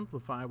to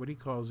simplify what he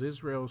calls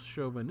Israel's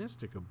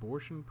chauvinistic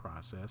abortion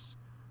process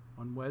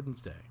on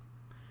Wednesday.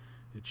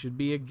 It should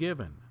be a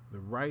given. The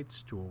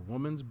rights to a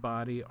woman's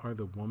body are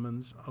the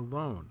woman's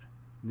alone,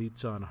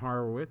 Nitzan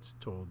Horowitz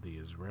told the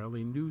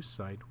Israeli news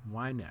site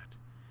Ynet.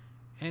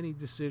 Any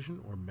decision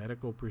or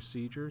medical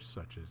procedure,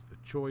 such as the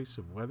choice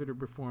of whether to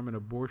perform an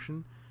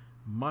abortion,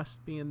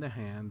 must be in the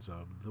hands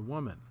of the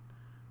woman.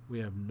 We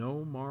have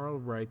no moral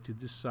right to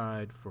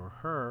decide for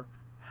her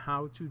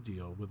how to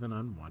deal with an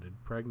unwanted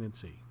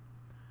pregnancy.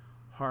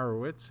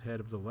 Horowitz, head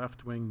of the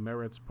left-wing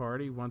Meretz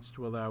Party, wants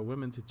to allow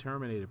women to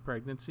terminate a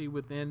pregnancy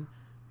within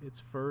its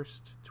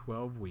first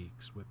 12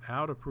 weeks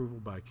without approval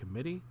by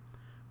committee,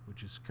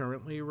 which is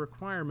currently a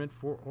requirement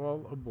for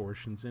all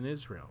abortions in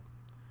Israel.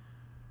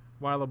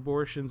 While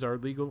abortions are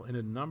legal in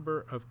a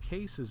number of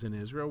cases in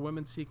Israel,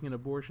 women seeking an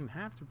abortion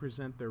have to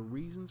present their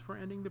reasons for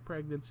ending the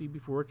pregnancy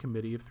before a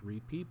committee of 3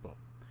 people.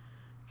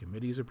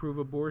 Committees approve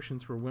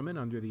abortions for women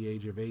under the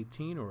age of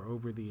 18 or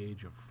over the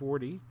age of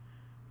 40,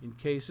 in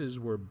cases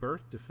where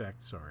birth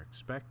defects are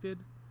expected,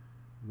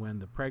 when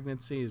the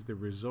pregnancy is the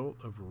result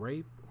of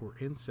rape or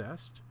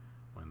incest,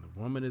 when the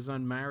woman is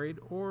unmarried,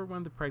 or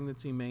when the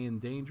pregnancy may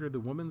endanger the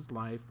woman's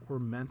life or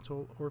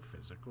mental or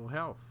physical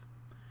health.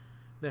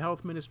 The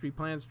health ministry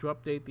plans to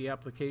update the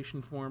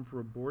application form for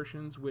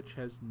abortions, which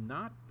has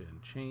not been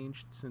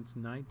changed since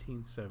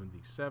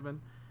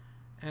 1977,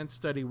 and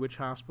study which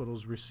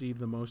hospitals receive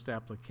the most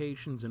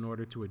applications in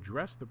order to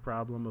address the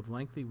problem of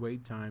lengthy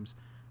wait times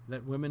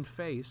that women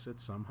face at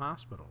some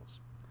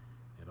hospitals.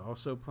 It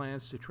also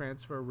plans to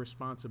transfer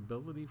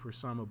responsibility for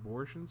some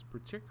abortions,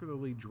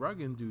 particularly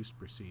drug-induced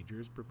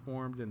procedures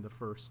performed in the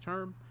first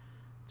term,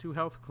 to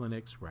health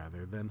clinics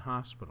rather than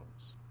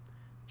hospitals.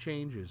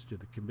 Changes to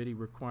the committee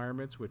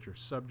requirements, which are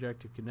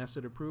subject to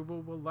Knesset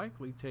approval, will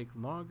likely take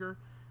longer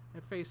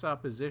and face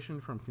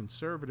opposition from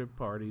conservative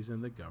parties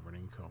in the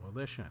governing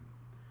coalition.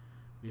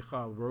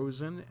 Michal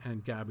Rosen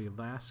and Gabi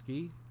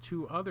Lasky,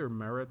 2 other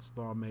Meretz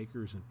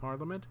lawmakers in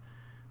Parliament,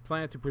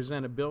 plan to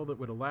present a bill that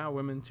would allow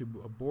women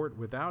to abort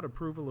without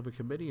approval of a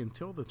committee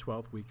until the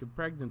 12th week of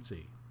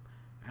pregnancy.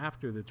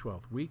 After the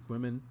 12th week,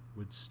 women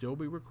would still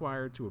be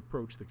required to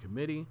approach the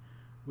committee,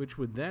 which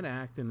would then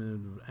act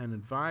in an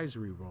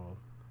advisory role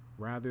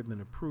rather than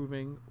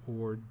approving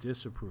or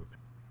disapproving.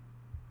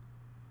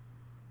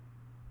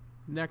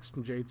 Next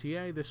from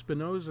JTA, the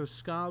Spinoza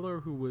scholar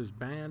who was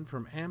banned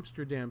from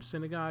Amsterdam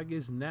synagogue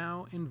is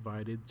now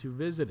invited to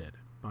visit it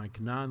by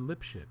Knan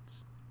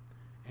Lipschitz,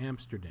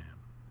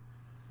 Amsterdam.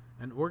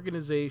 An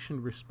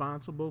organization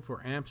responsible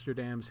for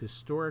Amsterdam's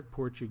historic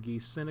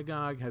Portuguese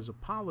synagogue has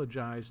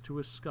apologized to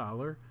a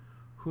scholar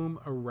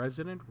whom a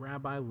resident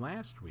rabbi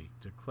last week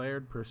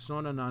declared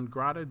persona non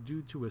grata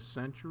due to a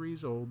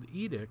centuries-old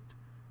edict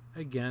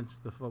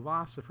against the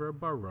philosopher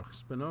Baruch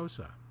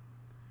Spinoza.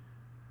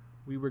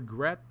 We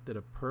regret that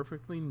a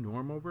perfectly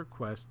normal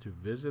request to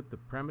visit the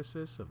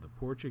premises of the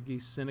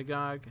Portuguese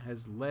synagogue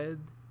has led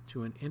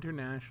to an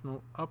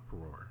international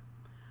uproar,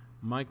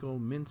 Michael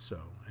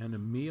Minso and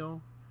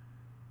Emil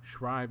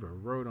Schreiber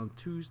wrote on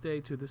Tuesday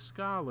to the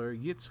scholar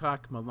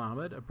Yitzhak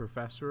Melamed, a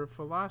professor of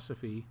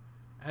philosophy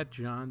at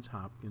Johns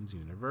Hopkins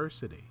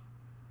University.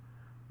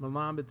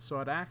 Melamed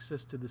sought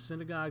access to the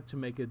synagogue to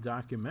make a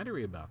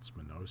documentary about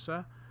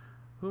Spinoza,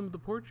 whom the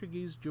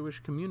Portuguese Jewish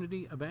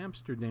community of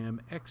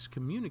Amsterdam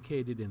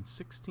excommunicated in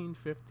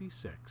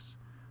 1656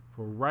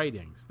 for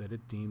writings that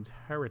it deemed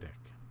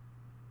heretic.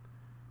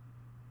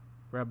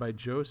 Rabbi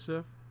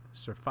Joseph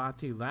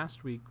Sarfati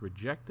last week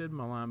rejected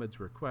Melamed's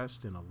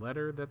request in a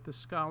letter that the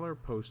scholar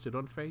posted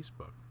on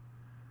Facebook.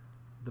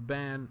 The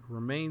ban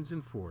remains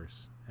in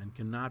force and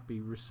cannot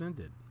be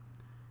rescinded.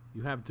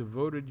 You have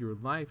devoted your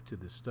life to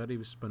the study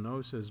of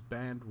Spinoza's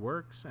banned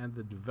works and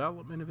the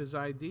development of his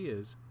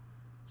ideas,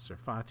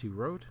 Sarfati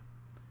wrote.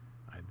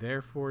 I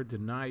therefore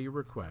deny your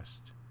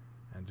request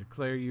and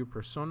declare you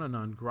persona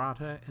non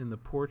grata in the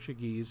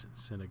Portuguese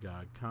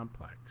synagogue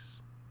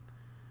complex.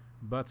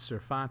 But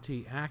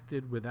Sarfati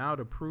acted without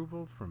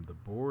approval from the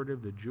board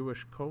of the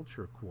Jewish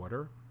Culture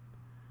Quarter,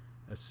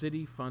 a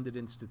city-funded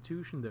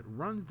institution that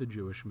runs the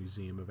Jewish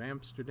Museum of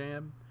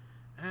Amsterdam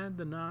and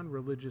the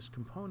non-religious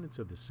components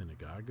of the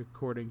synagogue,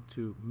 according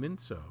to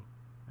Minso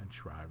and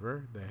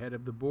Schreiber, the head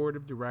of the board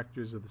of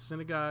directors of the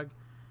synagogue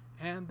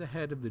and the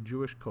head of the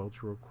Jewish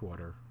Cultural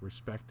Quarter,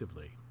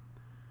 respectively.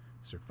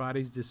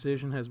 Sarfati's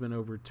decision has been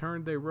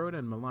overturned, they wrote,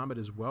 and Melamed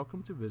is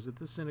welcome to visit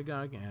the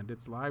synagogue and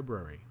its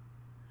library.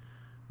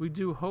 We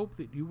do hope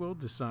that you will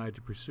decide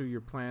to pursue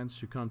your plans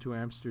to come to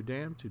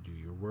Amsterdam to do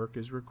your work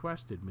as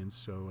requested,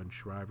 Minso and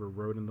Schreiber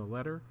wrote in the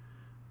letter.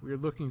 We are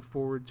looking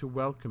forward to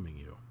welcoming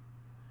you.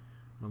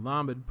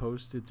 Melamed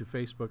posted to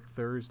Facebook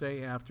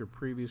Thursday after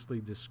previously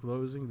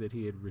disclosing that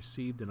he had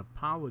received an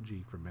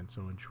apology from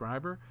Minso and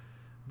Schreiber,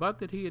 but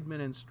that he had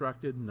been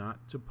instructed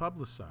not to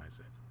publicize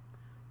it.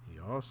 He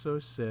also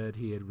said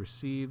he had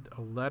received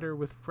a letter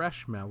with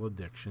fresh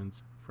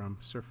maledictions from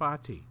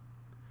Sarfati.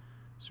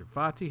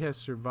 Sarfati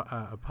has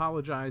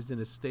apologized in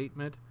a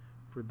statement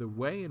for the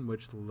way in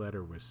which the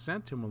letter was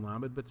sent to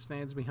Melamed, but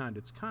stands behind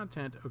its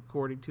content,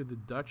 according to the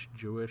Dutch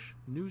Jewish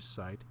news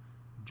site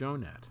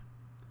Jonet.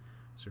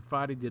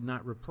 Sarfati did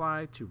not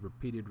reply to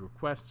repeated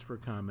requests for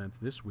comments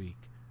this week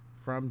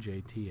from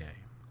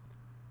JTA.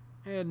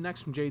 And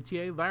next from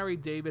JTA, Larry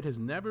David has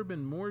never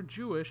been more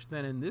Jewish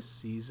than in this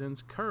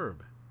season's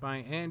Curb by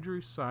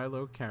Andrew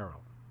Silo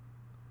Carroll.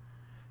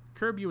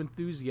 Curb Your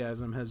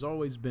Enthusiasm has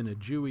always been a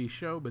Jewy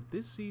show, but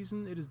this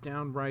season it is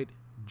downright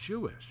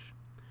Jewish.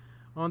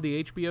 On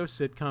the HBO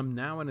sitcom,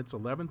 now in its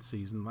 11th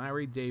season,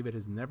 Larry David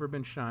has never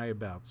been shy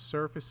about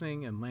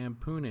surfacing and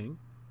lampooning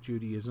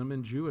Judaism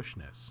and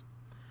Jewishness.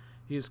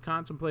 He has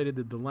contemplated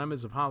the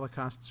dilemmas of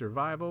Holocaust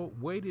survival,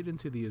 waded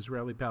into the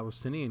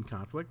Israeli-Palestinian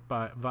conflict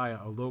via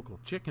a local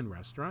chicken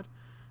restaurant,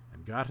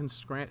 and gotten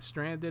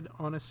stranded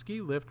on a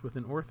ski lift with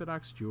an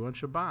Orthodox Jew on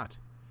Shabbat.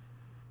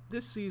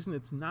 This season,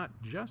 it's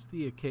not just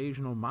the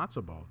occasional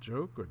matzo ball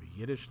joke or the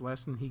Yiddish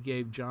lesson he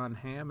gave John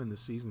Hamm in the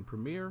season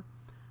premiere.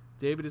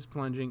 David is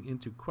plunging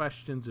into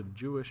questions of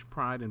Jewish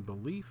pride and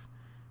belief,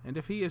 and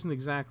if he isn't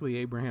exactly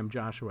Abraham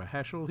Joshua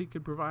Heschel, he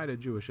could provide a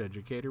Jewish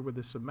educator with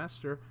a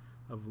semester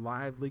of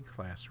lively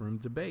classroom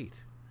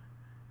debate.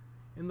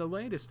 In the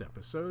latest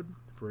episode,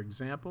 for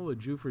example, a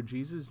Jew for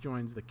Jesus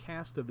joins the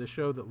cast of the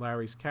show that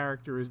Larry's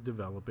character is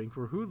developing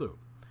for Hulu.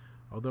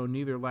 Although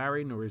neither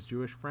Larry nor his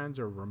Jewish friends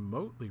are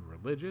remotely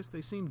religious,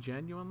 they seem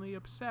genuinely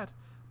upset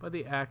by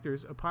the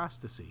actor's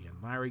apostasy,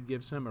 and Larry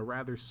gives him a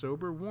rather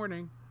sober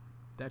warning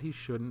that he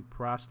shouldn't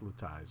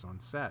proselytize on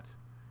set.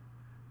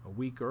 A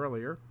week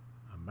earlier,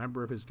 a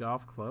member of his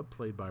golf club,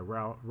 played by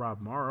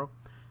Rob Morrow,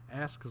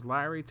 asks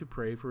Larry to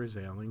pray for his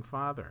ailing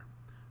father.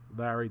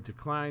 Larry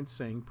declines,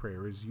 saying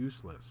prayer is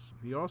useless.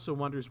 He also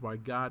wonders why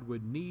God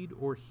would need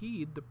or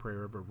heed the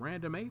prayer of a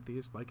random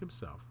atheist like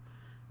himself,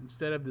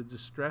 instead of the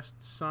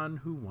distressed son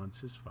who wants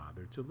his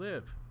father to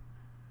live.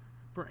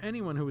 For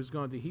anyone who has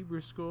gone to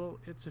Hebrew school,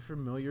 it's a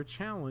familiar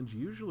challenge,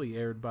 usually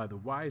aired by the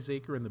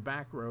wiseacre in the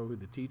back row who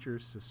the teacher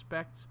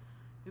suspects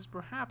is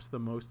perhaps the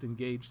most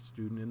engaged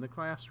student in the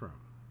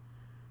classroom.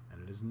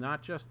 And it is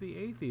not just the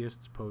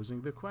atheists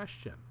posing the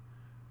question.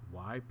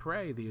 Why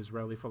pray? The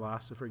Israeli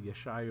philosopher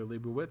Yeshayahu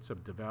Leibowitz, a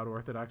devout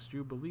Orthodox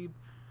Jew, believed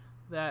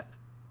that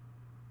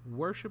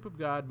worship of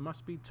God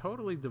must be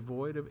totally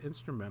devoid of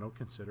instrumental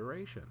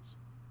considerations.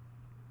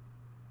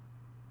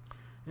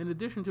 In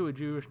addition to a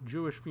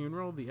Jewish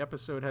funeral, the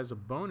episode has a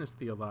bonus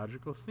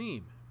theological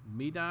theme,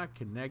 Midah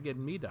Keneged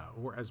Midah,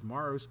 or as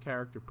Morrow's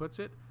character puts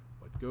it,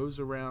 what goes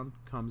around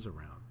comes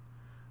around.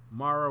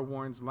 Morrow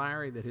warns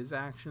Larry that his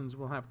actions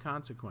will have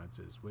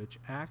consequences, which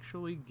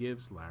actually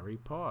gives Larry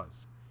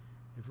pause.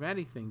 If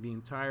anything, the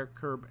entire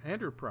Curb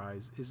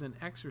enterprise is an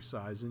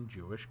exercise in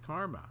Jewish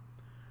karma.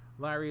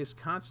 Larry is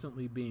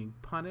constantly being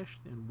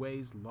punished in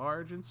ways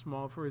large and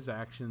small for his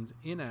actions,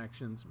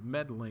 inactions,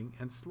 meddling,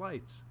 and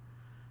slights.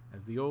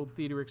 As the old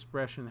theater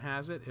expression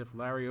has it, if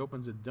Larry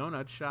opens a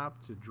donut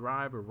shop to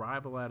drive a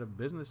rival out of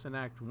business in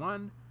Act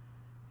 1,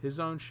 his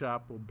own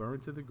shop will burn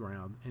to the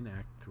ground in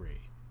Act 3.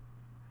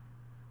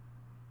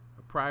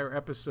 A prior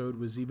episode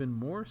was even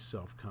more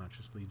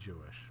self-consciously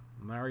Jewish.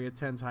 Larry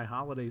attends high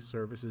holiday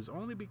services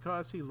only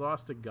because he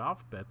lost a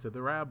golf bet to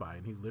the rabbi,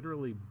 and he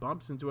literally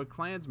bumps into a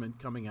Klansman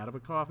coming out of a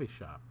coffee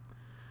shop.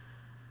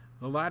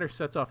 The latter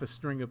sets off a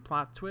string of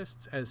plot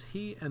twists as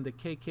he and the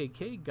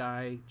KKK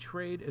guy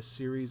trade a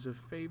series of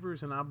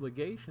favors and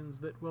obligations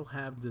that will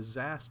have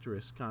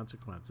disastrous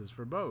consequences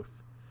for both.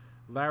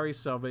 Larry's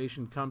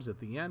salvation comes at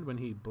the end when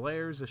he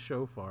blares a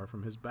shofar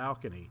from his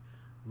balcony,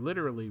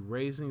 literally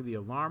raising the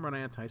alarm on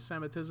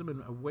anti-Semitism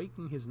and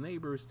awakening his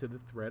neighbors to the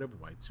threat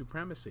of white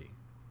supremacy.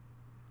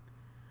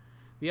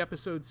 The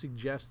episode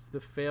suggests the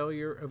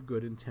failure of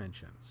good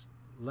intentions.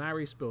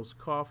 Larry spills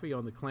coffee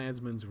on the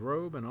Klansman's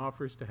robe and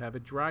offers to have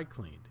it dry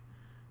cleaned.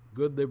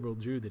 Good liberal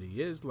Jew that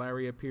he is,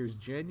 Larry appears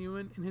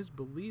genuine in his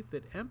belief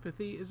that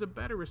empathy is a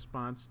better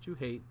response to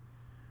hate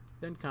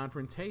than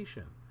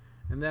confrontation,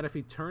 and that if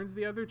he turns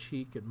the other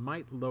cheek, it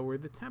might lower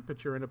the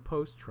temperature in a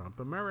post-Trump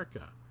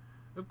America.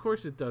 Of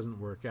course it doesn't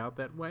work out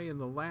that way, and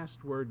the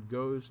last word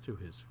goes to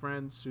his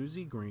friend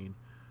Susie Green,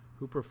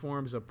 who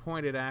performs a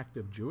pointed act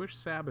of Jewish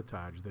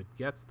sabotage that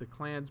gets the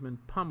Klansman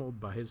pummeled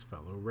by his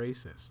fellow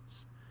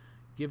racists.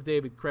 Give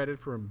David credit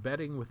for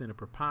embedding within a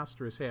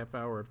preposterous half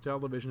hour of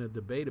television a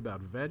debate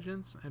about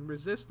vengeance and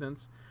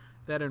resistance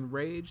that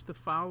enraged the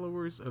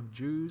followers of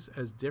Jews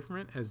as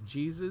different as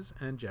Jesus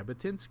and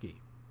Jabotinsky.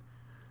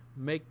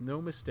 Make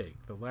no mistake,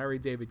 the Larry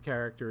David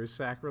character is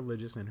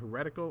sacrilegious and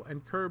heretical,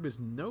 and Curb is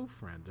no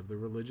friend of the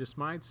religious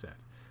mindset.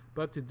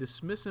 But to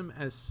dismiss him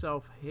as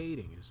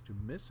self-hating is to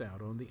miss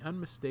out on the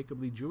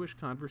unmistakably Jewish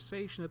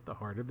conversation at the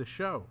heart of the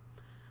show.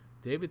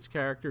 David's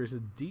character is a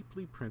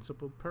deeply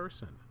principled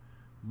person.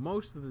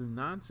 Most of the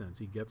nonsense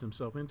he gets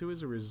himself into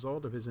is a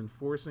result of his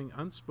enforcing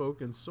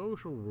unspoken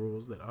social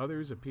rules that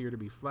others appear to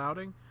be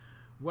flouting,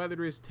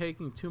 whether it is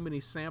taking too many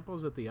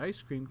samples at the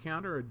ice cream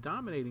counter or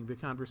dominating the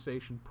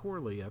conversation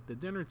poorly at the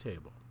dinner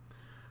table.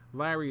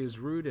 Larry is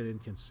rude and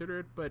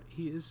inconsiderate, but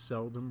he is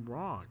seldom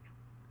wrong.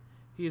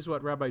 He is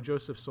what Rabbi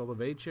Joseph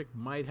Soloveitchik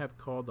might have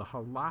called a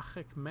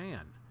halachic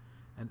man,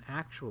 an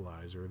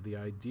actualizer of the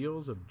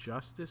ideals of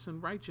justice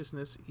and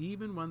righteousness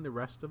even when the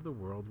rest of the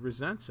world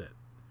resents it.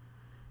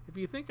 If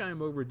you think I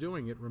am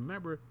overdoing it,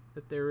 remember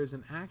that there is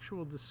an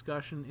actual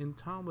discussion in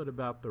Talmud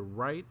about the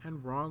right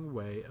and wrong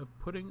way of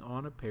putting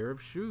on a pair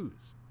of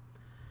shoes.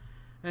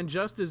 And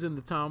just as in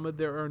the Talmud,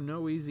 there are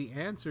no easy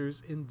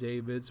answers in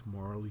David's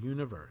moral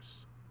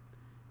universe.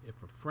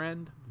 If a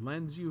friend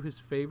lends you his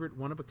favorite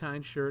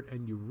one-of-a-kind shirt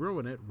and you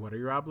ruin it, what are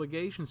your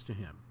obligations to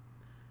him?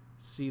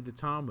 See the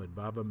Talmud,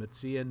 Bava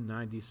Metzia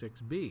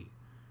 96b.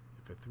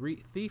 If a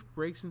thief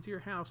breaks into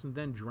your house and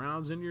then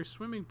drowns in your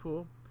swimming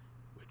pool,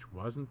 which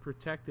wasn't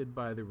protected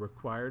by the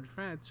required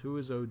fence, who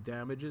is owed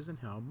damages and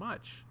how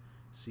much?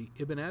 See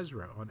Ibn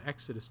Ezra on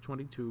Exodus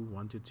 22,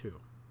 1-2.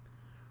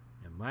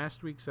 In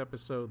last week's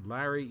episode,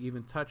 Larry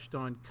even touched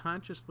on,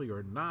 consciously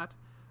or not,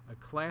 a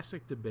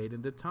classic debate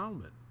in the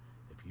Talmud.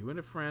 If you and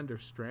a friend are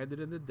stranded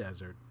in the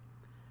desert,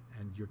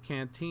 and your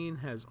canteen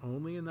has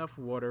only enough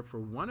water for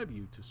one of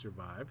you to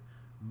survive,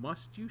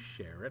 must you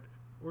share it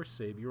or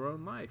save your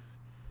own life?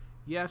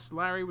 Yes,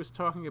 Larry was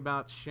talking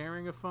about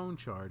sharing a phone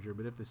charger,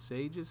 but if the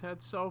sages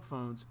had cell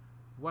phones,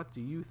 what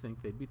do you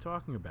think they'd be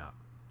talking about?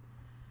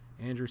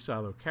 Andrew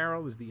Salo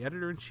Carroll is the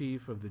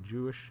editor-in-chief of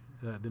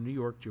the New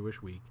York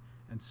Jewish Week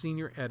and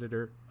senior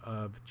editor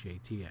of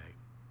JTA.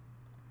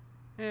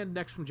 And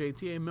next from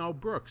JTA, Mel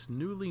Brooks,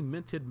 newly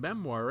minted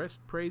memoirist,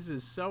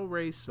 praises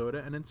Cel-Ray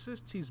soda and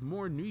insists he's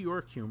more New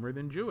York humor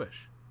than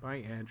Jewish, by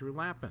Andrew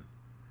Lappin.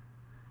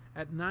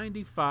 At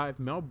 95,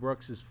 Mel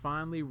Brooks is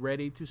finally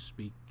ready to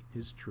speak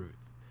his truth.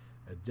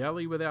 A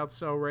deli without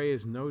Cel-Ray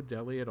is no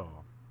deli at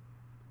all.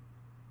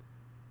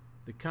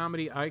 The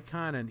comedy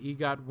icon and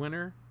EGOT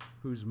winner,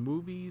 whose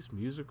movies,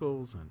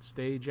 musicals, and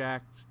stage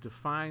acts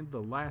defined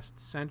the last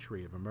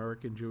century of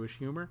American Jewish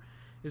humor,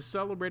 is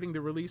celebrating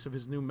the release of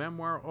his new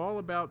memoir, All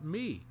About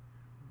Me,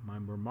 My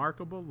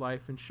Remarkable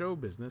Life in Show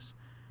Business,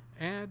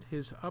 and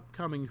his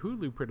upcoming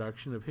Hulu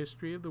production of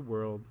History of the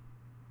World,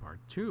 Part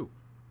 2.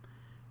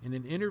 In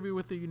an interview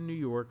with The New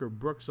Yorker,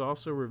 Brooks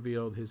also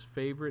revealed his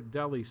favorite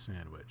deli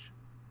sandwich.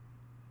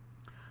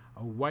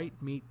 a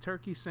white meat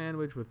turkey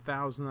sandwich with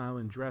Thousand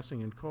Island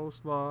dressing and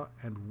coleslaw,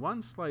 and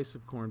one slice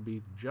of corned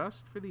beef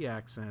just for the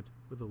accent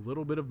with a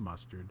little bit of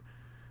mustard,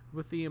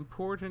 with the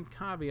important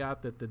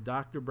caveat that the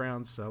Dr.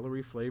 Brown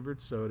celery-flavored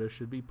soda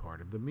should be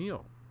part of the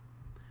meal.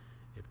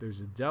 If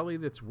there's a deli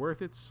that's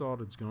worth its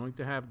salt, it's going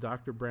to have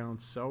Dr.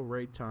 Brown's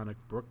Celery Tonic,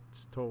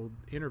 Brooks told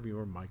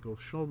interviewer Michael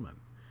Schulman.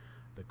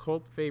 The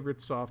cult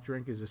favorite soft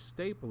drink is a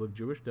staple of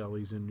Jewish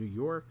delis in New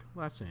York,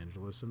 Los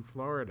Angeles, and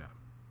Florida.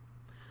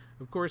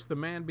 Of course, the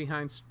man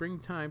behind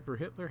Springtime for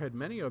Hitler had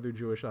many other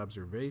Jewish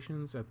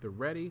observations at the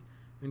ready,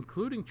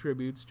 including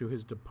tributes to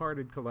his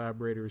departed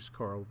collaborators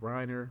Carl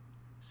Reiner,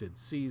 Sid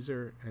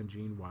Caesar, and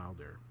Gene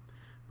Wilder.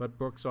 But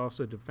Brooks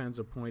also defends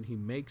a point he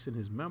makes in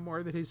his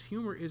memoir that his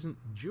humor isn't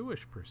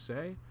Jewish per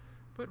se,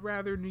 but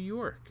rather New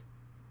York.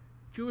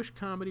 Jewish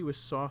comedy was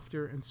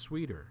softer and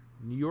sweeter.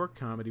 New York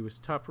comedy was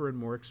tougher and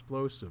more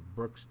explosive,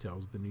 Brooks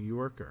tells The New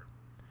Yorker.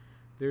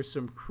 There's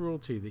some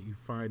cruelty that you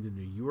find in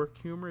New York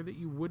humor that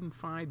you wouldn't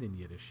find in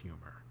Yiddish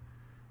humor.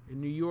 In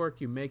New York,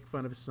 you make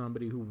fun of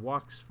somebody who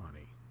walks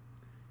funny.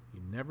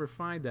 You never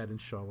find that in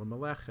Shalom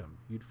Aleichem.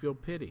 You'd feel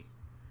pity.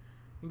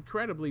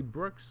 Incredibly,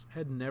 Brooks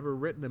had never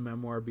written a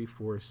memoir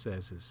before, He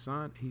says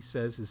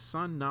his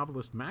son,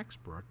 novelist Max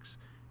Brooks,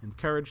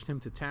 encouraged him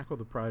to tackle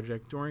the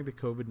project during the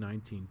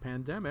COVID-19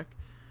 pandemic,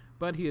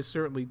 but he has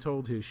certainly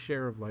told his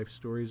share of life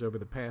stories over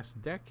the past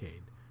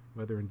decade,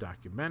 whether in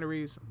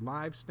documentaries,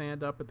 live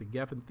stand-up at the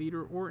Geffen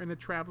Theater, or in a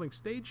traveling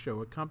stage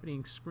show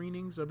accompanying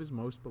screenings of his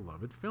most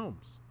beloved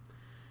films.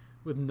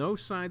 With no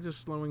signs of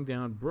slowing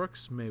down,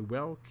 Brooks may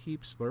well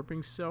keep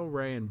slurping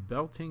celery and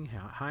belting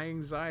high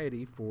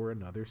anxiety for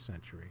another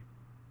century.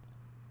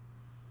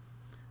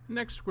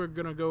 Next, we're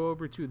going to go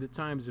over to the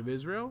Times of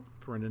Israel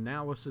for an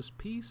analysis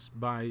piece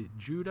by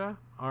Judah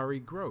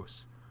Ari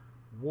Gross,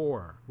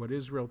 War, What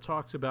Israel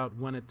Talks About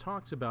When It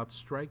Talks About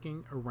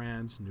Striking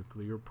Iran's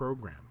Nuclear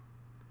Program.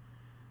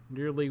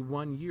 Nearly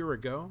 1 year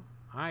ago,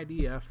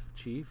 IDF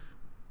chief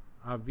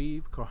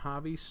Aviv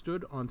Kohavi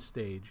stood on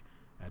stage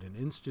at an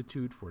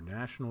Institute for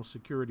National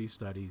Security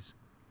Studies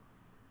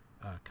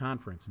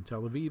conference in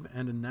Tel Aviv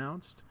and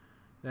announced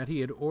that he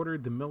had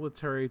ordered the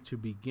military to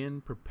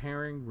begin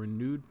preparing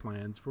renewed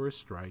plans for a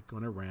strike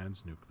on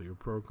Iran's nuclear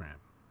program.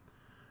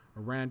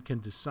 Iran can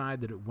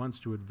decide that it wants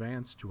to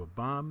advance to a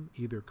bomb,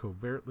 either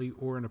covertly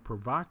or in a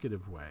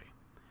provocative way.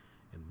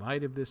 In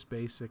light of this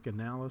basic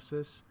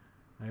analysis,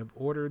 I have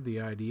ordered the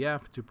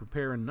IDF to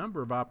prepare a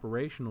number of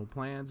operational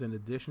plans in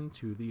addition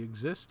to the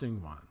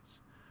existing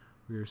ones.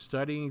 We are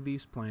studying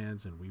these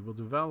plans and we will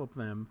develop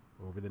them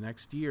over the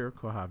next year,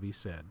 Kohavi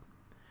said.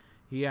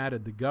 He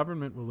added, the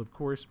government will of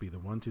course be the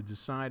one to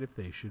decide if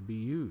they should be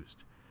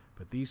used,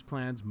 but these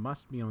plans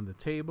must be on the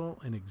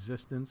table, in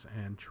existence,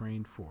 and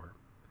trained for.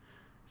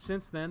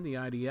 Since then, the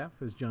IDF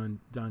has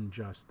done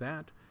just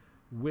that,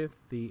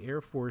 with the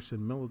Air Force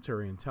and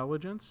military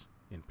intelligence,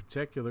 in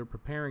particular,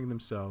 preparing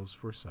themselves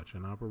for such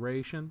an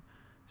operation,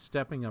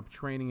 stepping up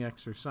training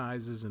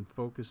exercises and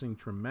focusing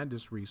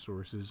tremendous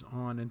resources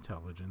on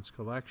intelligence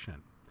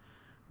collection.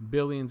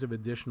 Billions of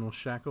additional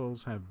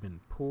shekels have been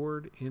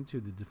poured into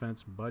the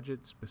defense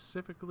budget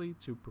specifically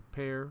to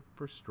prepare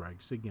for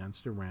strikes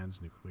against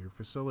Iran's nuclear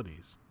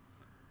facilities.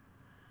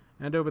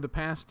 And over the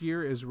past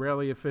year,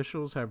 Israeli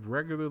officials have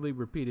regularly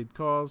repeated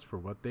calls for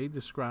what they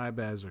describe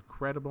as a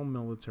credible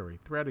military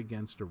threat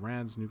against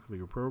Iran's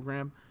nuclear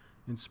program,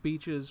 in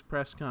speeches,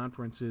 press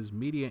conferences,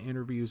 media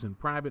interviews, and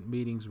private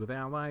meetings with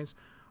allies,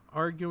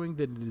 arguing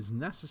that it is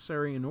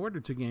necessary in order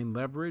to gain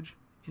leverage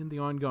in the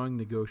ongoing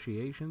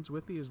negotiations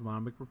with the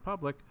Islamic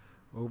Republic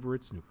over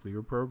its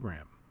nuclear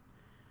program.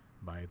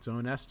 By its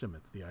own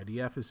estimates, the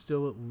IDF is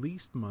still at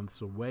least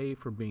months away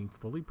from being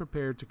fully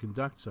prepared to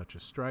conduct such a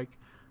strike,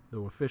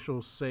 though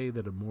officials say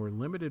that a more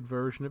limited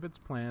version of its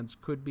plans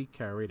could be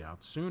carried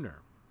out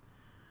sooner.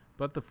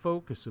 But the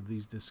focus of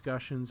these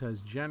discussions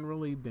has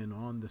generally been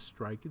on the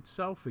strike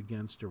itself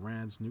against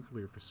Iran's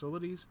nuclear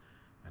facilities,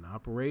 an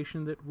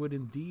operation that would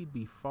indeed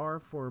be far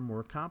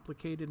more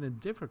complicated and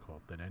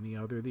difficult than any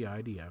other the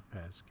IDF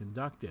has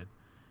conducted,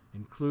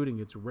 including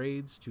its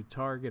raids to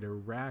target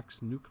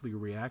Iraq's nuclear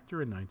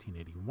reactor in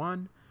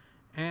 1981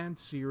 and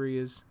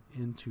Syria's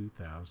in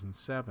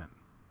 2007.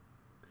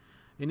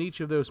 In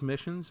each of those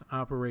missions,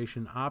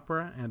 Operation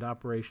Opera and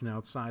Operation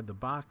Outside the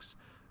Box,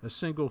 a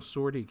single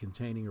sortie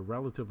containing a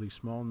relatively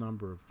small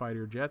number of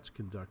fighter jets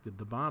conducted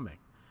the bombing.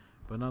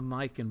 But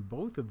unlike in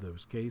both of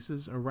those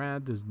cases,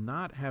 Iran does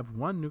not have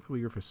one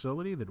nuclear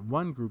facility that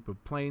one group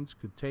of planes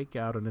could take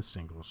out in a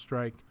single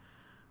strike,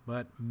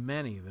 but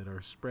many that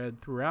are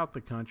spread throughout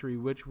the country,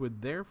 which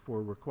would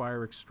therefore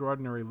require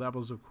extraordinary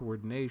levels of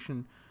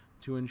coordination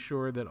to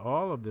ensure that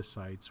all of the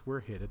sites were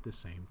hit at the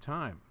same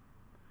time.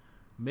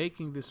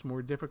 Making this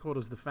more difficult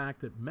is the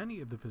fact that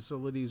many of the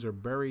facilities are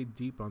buried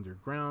deep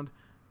underground,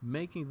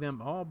 making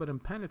them all but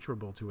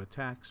impenetrable to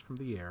attacks from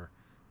the air,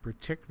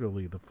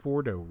 particularly the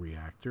Fordo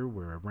reactor,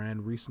 where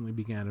Iran recently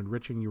began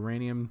enriching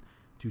uranium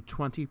to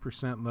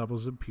 20%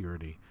 levels of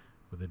purity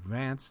with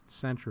advanced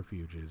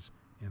centrifuges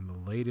in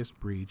the latest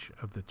breach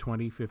of the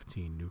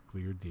 2015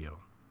 nuclear deal.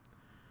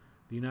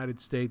 The United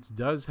States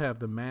does have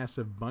the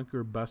massive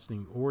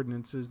bunker-busting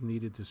ordnances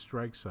needed to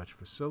strike such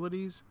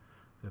facilities.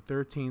 The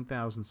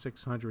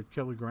 13,600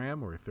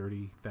 kilogram or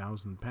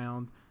 30,000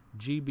 pound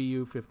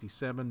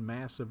GBU-57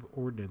 massive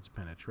ordnance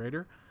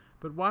penetrator,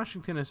 but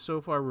Washington has so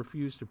far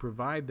refused to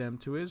provide them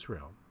to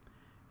Israel.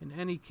 In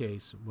any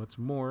case, what's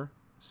more,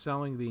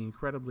 selling the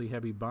incredibly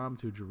heavy bomb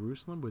to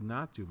Jerusalem would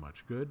not do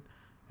much good,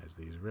 as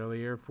the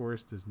Israeli Air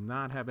Force does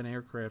not have an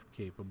aircraft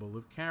capable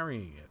of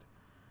carrying it,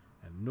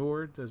 and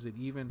nor does it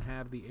even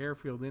have the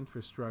airfield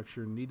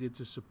infrastructure needed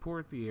to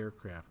support the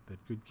aircraft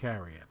that could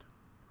carry it.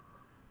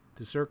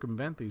 To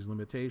circumvent these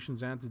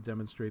limitations and to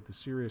demonstrate the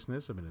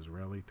seriousness of an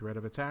Israeli threat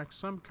of attack,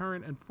 some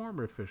current and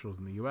former officials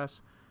in the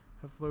U.S.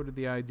 have floated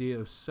the idea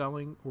of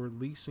selling or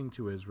leasing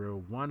to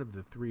Israel one of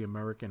the 3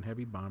 American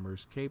heavy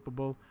bombers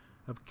capable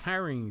of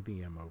carrying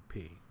the MOP,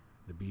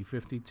 the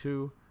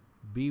B-52,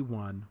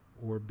 B-1,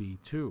 or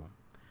B-2.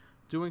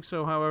 Doing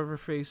so, however,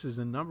 faces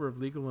a number of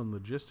legal and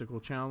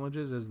logistical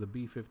challenges, as the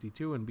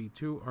B-52 and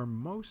B-2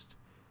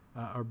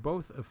 are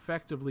both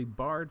effectively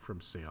barred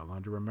from sale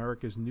under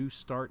America's New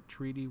START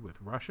treaty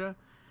with Russia,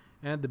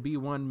 and the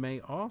B-1 may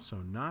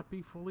also not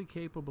be fully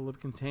capable of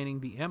containing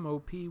the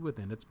MOP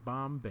within its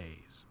bomb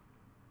bays.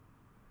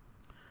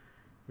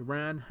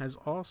 Iran has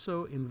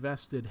also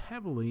invested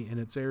heavily in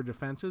its air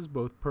defenses,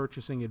 both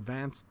purchasing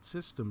advanced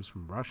systems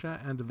from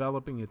Russia and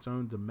developing its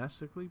own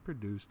domestically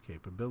produced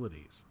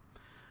capabilities.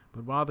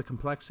 But while the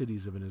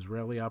complexities of an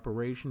Israeli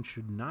operation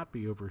should not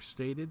be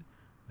overstated,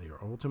 they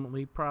are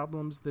ultimately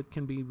problems that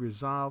can be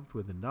resolved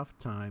with enough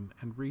time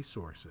and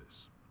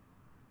resources.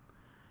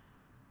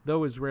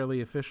 Though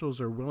Israeli officials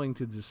are willing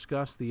to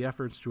discuss the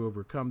efforts to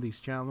overcome these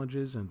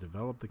challenges and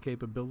develop the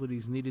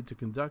capabilities needed to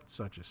conduct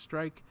such a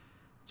strike,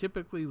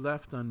 typically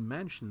left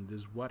unmentioned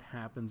is what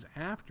happens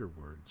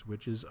afterwards,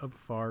 which is of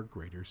far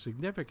greater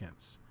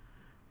significance.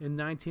 In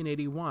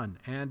 1981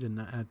 and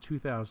in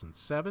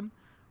 2007,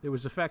 there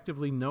was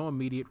effectively no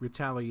immediate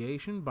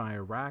retaliation by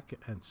Iraq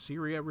and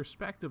Syria,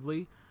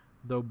 respectively,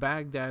 though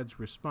Baghdad's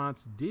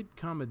response did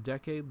come a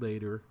decade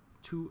later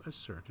to a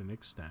certain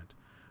extent,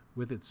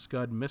 with its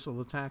Scud missile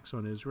attacks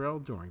on Israel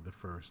during the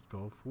First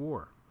Gulf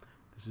War.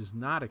 This is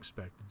not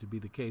expected to be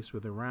the case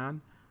with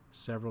Iran.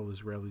 Several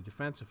Israeli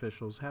defense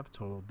officials have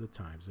told the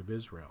Times of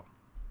Israel.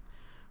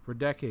 For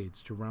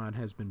decades, Tehran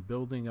has been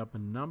building up a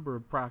number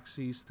of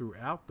proxies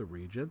throughout the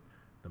region,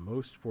 the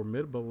most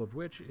formidable of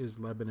which is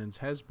Lebanon's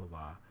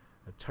Hezbollah,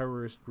 a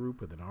terrorist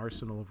group with an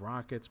arsenal of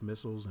rockets,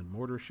 missiles, and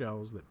mortar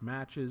shells that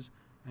matches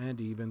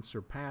and even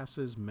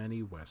surpasses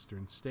many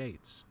Western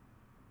states.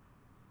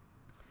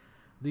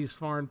 These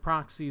foreign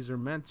proxies are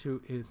meant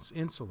to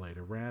insulate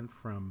Iran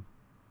from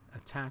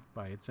attack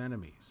by its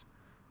enemies.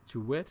 To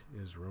wit,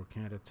 Israel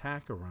can't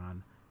attack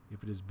Iran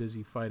if it is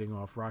busy fighting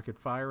off rocket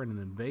fire and an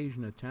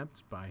invasion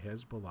attempt by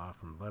Hezbollah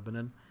from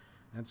Lebanon,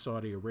 and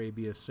Saudi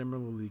Arabia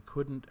similarly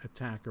couldn't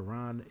attack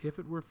Iran if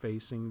it were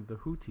facing the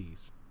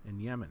Houthis in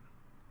Yemen.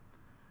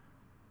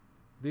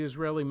 The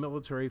Israeli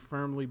military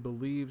firmly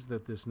believes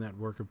that this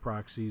network of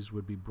proxies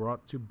would be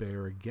brought to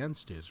bear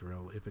against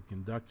Israel if it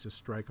conducts a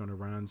strike on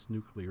Iran's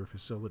nuclear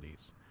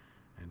facilities,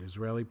 and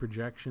Israeli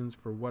projections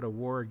for what a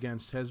war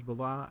against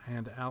Hezbollah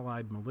and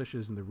allied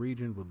militias in the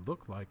region would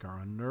look like are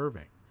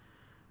unnerving.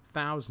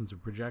 Thousands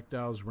of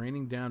projectiles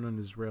raining down on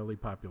Israeli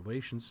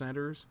population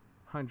centers,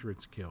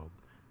 hundreds killed,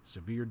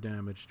 severe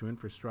damage to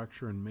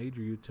infrastructure, and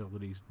major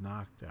utilities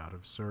knocked out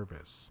of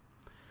service.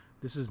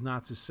 This is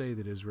not to say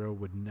that Israel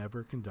would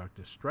never conduct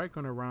a strike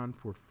on Iran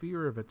for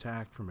fear of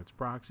attack from its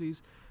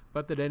proxies,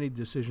 but that any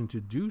decision to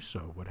do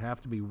so would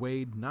have to be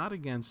weighed not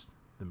against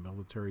the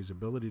military's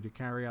ability to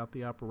carry out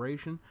the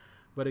operation,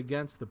 but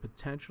against the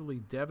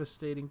potentially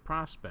devastating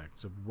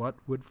prospects of what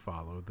would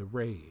follow the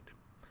raid.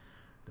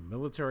 The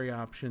military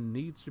option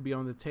needs to be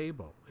on the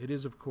table. It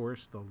is, of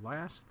course, the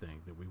last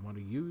thing that we want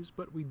to use,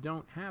 but we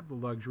don't have the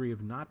luxury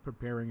of not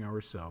preparing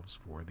ourselves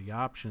for the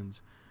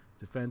options,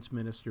 Defense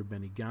Minister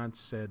Benny Gantz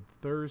said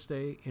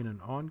Thursday in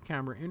an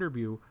on-camera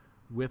interview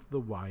with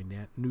the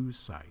Ynet news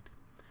site.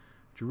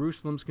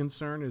 Jerusalem's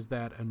concern is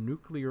that a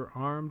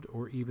nuclear-armed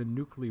or even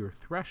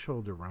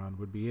nuclear-threshold Iran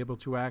would be able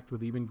to act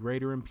with even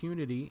greater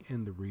impunity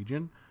in the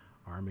region,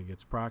 arming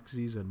its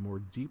proxies and more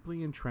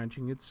deeply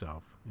entrenching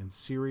itself in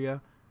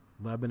Syria,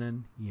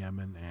 Lebanon,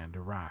 Yemen, and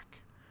Iraq.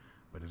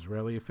 But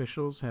Israeli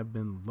officials have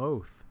been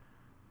loath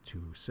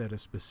to set a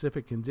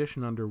specific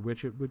condition under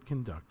which it would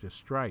conduct a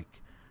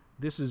strike.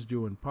 This is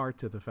due in part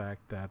to the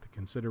fact that the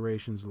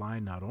considerations lie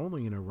not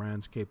only in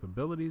Iran's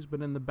capabilities,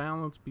 but in the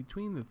balance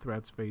between the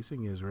threats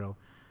facing Israel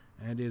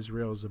and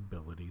Israel's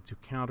ability to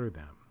counter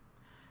them.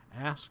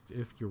 Asked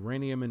if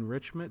uranium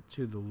enrichment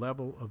to the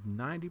level of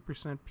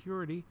 90%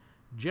 purity,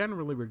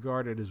 generally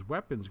regarded as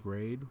weapons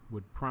grade,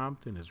 would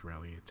prompt an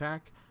Israeli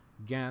attack,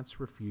 Gantz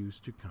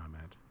refused to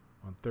comment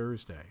on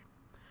Thursday.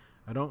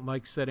 I don't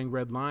like setting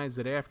red lines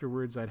that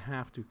afterwards I'd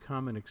have to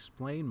come and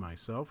explain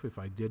myself if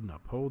I didn't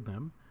uphold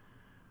them.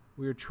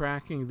 We are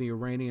tracking the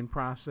Iranian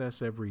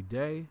process every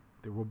day.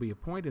 There will be a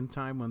point in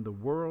time when the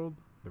world,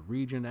 the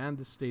region, and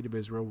the state of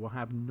Israel will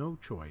have no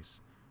choice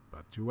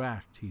but to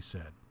act, he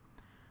said.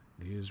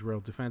 The Israel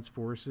Defense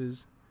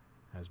Forces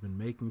has been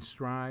making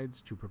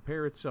strides to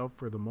prepare itself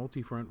for the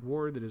multi-front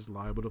war that is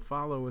liable to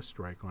follow a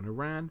strike on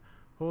Iran,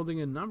 holding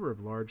a number of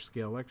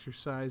large-scale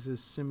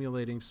exercises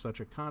simulating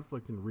such a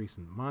conflict in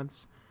recent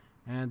months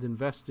and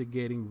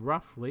investigating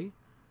roughly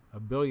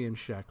 $1 billion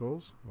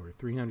shekels, or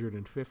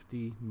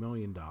 $350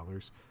 million,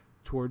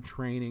 toward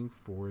training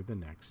for the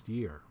next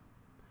year.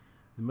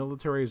 The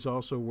military is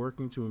also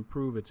working to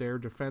improve its air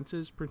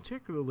defenses,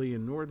 particularly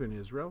in northern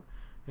Israel,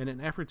 in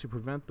an effort to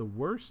prevent the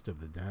worst of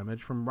the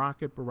damage from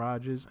rocket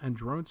barrages and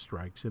drone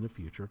strikes in a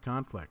future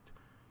conflict.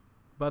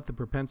 But the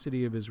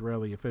propensity of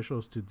Israeli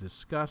officials to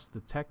discuss the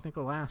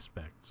technical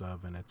aspects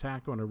of an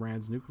attack on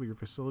Iran's nuclear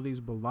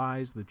facilities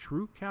belies the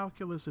true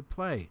calculus at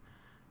play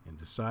in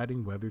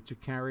deciding whether to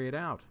carry it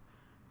out.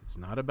 It's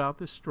not about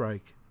the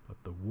strike,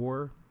 but the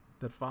war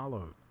that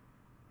followed.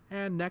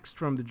 And next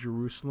from the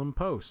Jerusalem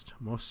Post,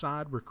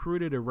 Mossad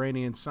recruited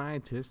Iranian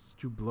scientists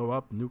to blow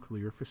up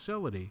nuclear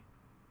facility.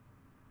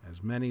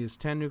 As many as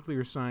 10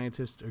 nuclear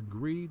scientists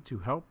agreed to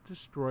help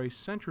destroy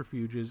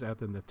centrifuges at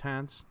the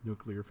Natanz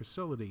nuclear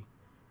facility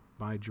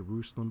by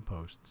Jerusalem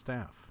Post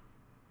staff.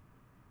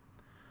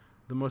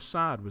 The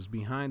Mossad was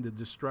behind the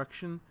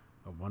destruction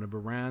of one of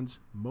Iran's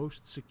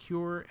most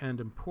secure and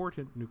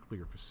important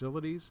nuclear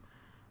facilities,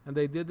 and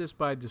they did this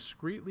by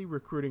discreetly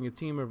recruiting a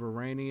team of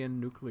Iranian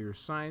nuclear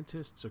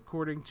scientists,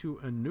 according to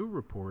a new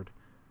report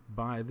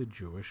by the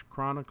Jewish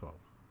Chronicle.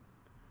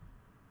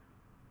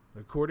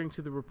 According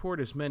to the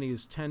report, as many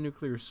as 10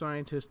 nuclear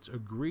scientists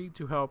agreed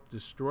to help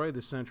destroy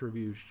the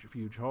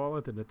centrifuge hall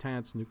at the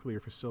Natanz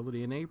nuclear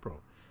facility in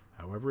April.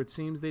 However, it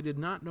seems they did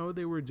not know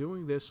they were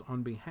doing this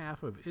on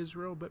behalf of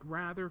Israel, but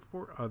rather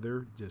for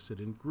other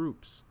dissident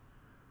groups.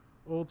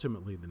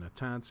 Ultimately, the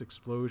Natanz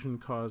explosion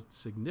caused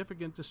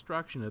significant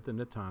destruction at the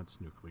Natanz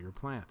nuclear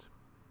plant.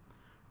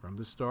 From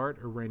the start,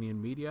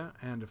 Iranian media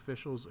and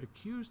officials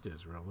accused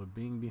Israel of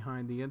being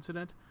behind the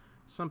incident,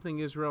 something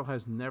Israel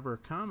has never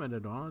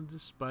commented on,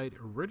 despite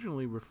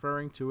originally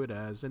referring to it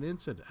as an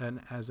incident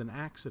and as an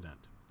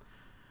accident.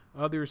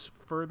 Others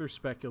further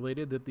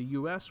speculated that the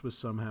U.S. was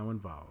somehow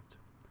involved.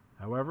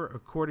 However,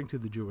 according to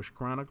the Jewish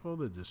Chronicle,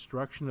 the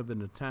destruction of the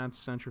Natanz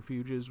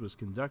centrifuges was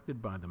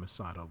conducted by the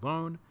Mossad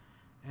alone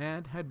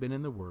and had been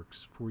in the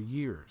works for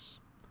years.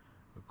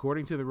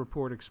 According to the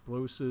report,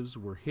 explosives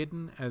were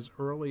hidden as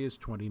early as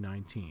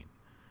 2019.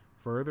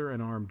 Further,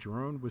 an armed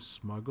drone was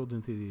smuggled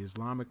into the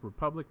Islamic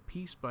Republic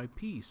piece by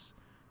piece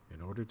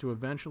in order to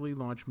eventually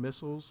launch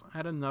missiles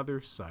at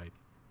another site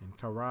in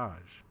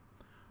Karaj.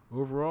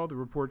 Overall, the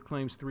report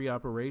claims 3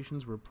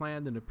 operations were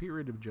planned in a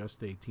period of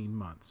just 18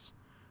 months.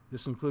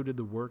 This included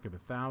the work of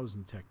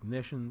 1,000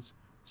 technicians,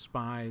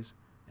 spies,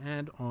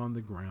 and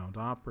on-the-ground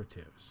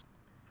operatives.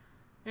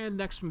 And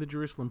next from the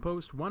Jerusalem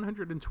Post,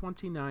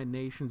 129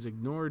 nations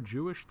ignore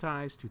Jewish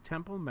ties to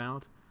Temple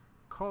Mount,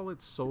 call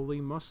it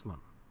solely Muslim,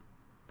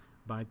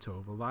 by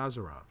Tova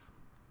Lazarov.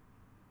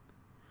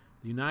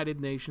 The United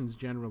Nations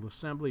General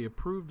Assembly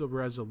approved a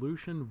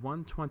resolution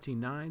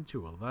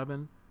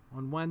 129-11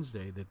 on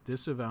Wednesday that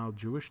disavowed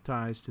Jewish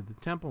ties to the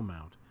Temple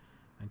Mount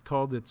and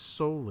called it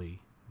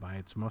solely by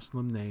its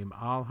Muslim name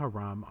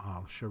Al-Haram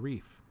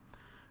al-Sharif.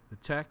 The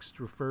text,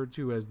 referred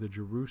to as the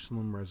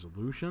Jerusalem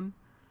Resolution,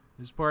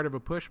 is part of a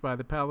push by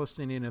the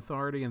Palestinian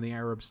Authority and the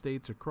Arab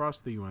states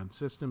across the UN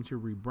system to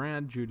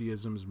rebrand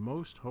Judaism's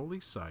most holy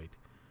site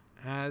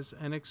as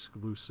an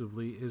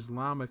exclusively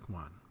Islamic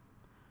one.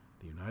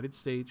 The United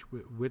States,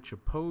 which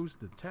opposed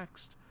the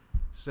text,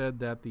 said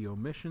that the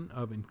omission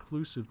of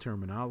inclusive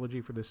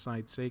terminology for the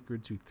site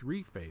sacred to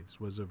 3 faiths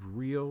was of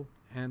real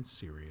and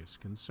serious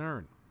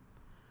concern.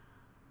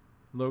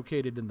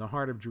 Located in the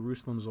heart of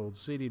Jerusalem's Old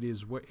City,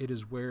 it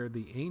is where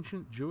the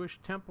ancient Jewish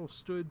temple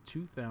stood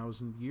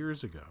 2,000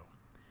 years ago,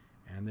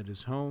 and it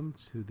is home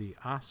to the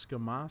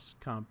Askemas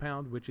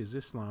compound, which is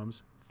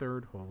Islam's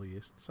 3rd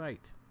holiest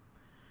site.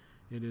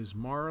 It is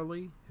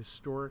morally,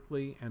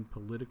 historically, and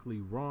politically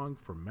wrong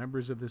for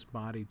members of this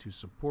body to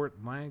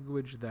support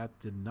language that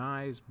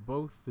denies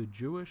both the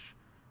Jewish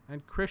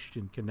and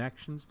Christian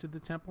connections to the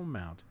Temple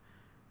Mount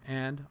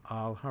and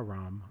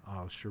Al-Haram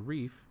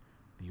al-Sharif,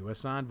 the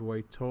U.S.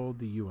 envoy told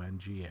the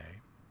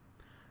UNGA.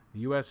 The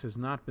U.S. has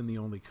not been the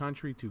only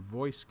country to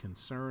voice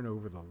concern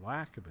over the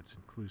lack of its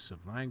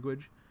inclusive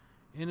language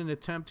in an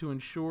attempt to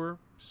ensure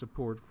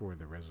support for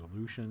the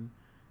resolution.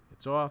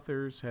 Its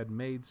authors had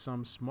made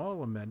some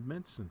small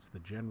amendments since the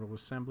General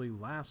Assembly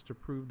last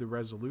approved the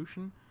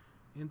resolution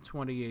in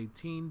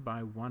 2018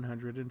 by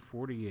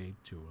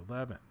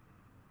 148-11.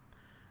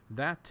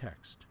 That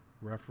text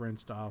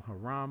referenced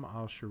Al-Haram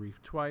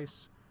al-Sharif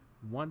twice,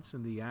 once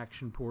in the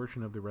action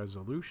portion of the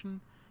resolution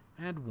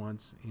and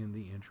once in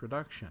the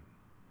introduction.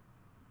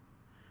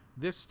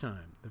 This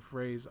time, the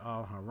phrase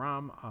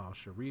Al-Haram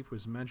al-Sharif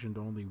was mentioned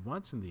only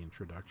once in the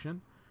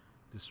introduction.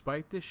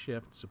 Despite this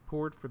shift,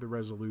 support for the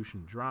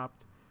resolution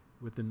dropped,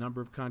 with the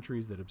number of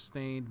countries that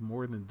abstained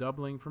more than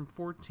doubling from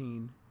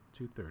 14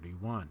 to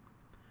 31.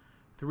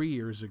 3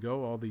 years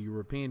ago, all the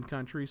European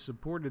countries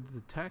supported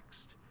the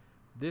text.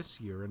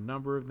 This year, a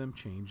number of them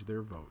changed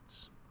their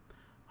votes.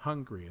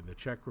 Hungary and the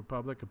Czech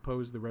Republic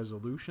opposed the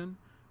resolution,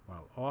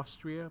 while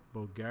Austria,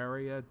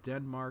 Bulgaria,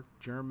 Denmark,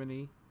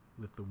 Germany,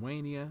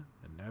 Lithuania,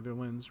 the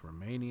Netherlands,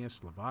 Romania,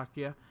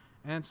 Slovakia,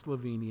 and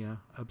Slovenia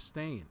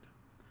abstained.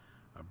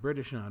 A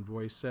British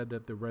envoy said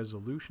that the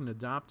resolution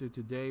adopted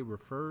today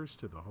refers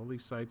to the holy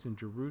sites in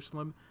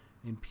Jerusalem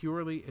in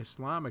purely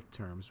Islamic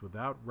terms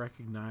without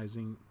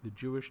recognizing the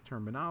Jewish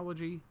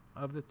terminology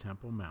of the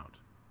Temple Mount.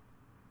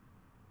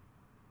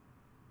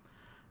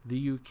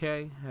 The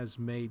UK has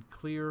made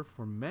clear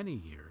for many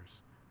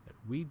years that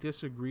we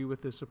disagree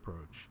with this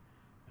approach,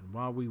 and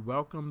while we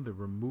welcome the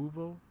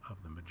removal of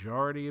the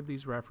majority of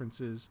these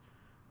references,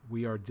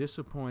 we are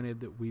disappointed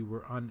that we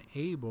were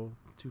unable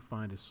to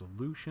find a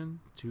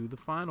solution to the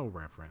final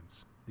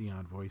reference, the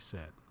envoy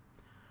said.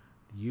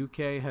 The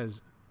UK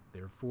has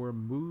therefore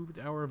moved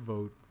our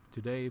vote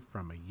today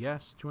from a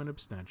yes to an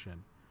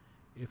abstention.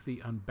 If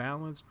the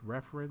unbalanced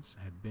reference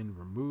had been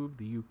removed,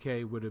 the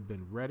UK would have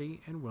been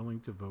ready and willing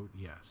to vote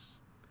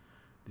yes.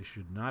 This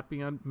should not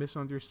be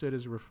misunderstood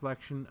as a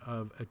reflection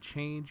of a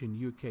change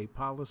in UK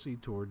policy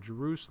toward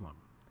Jerusalem.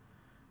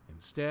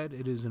 Instead,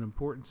 it is an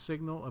important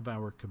signal of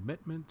our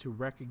commitment to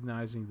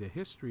recognizing the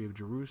history of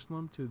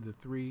Jerusalem to the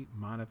three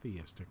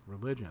monotheistic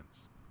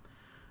religions.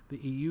 The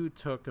EU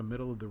took a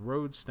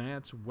middle-of-the-road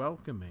stance,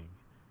 welcoming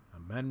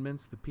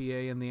amendments the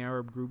PA and the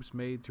Arab groups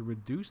made to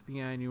reduce the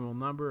annual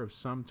number of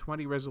some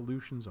 20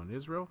 resolutions on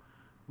Israel,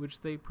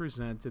 which they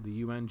present to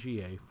the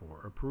UNGA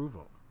for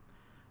approval.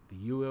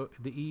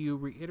 The EU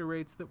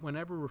reiterates that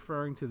whenever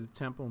referring to the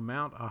Temple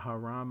Mount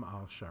al-Haram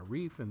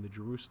al-Sharif in the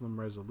Jerusalem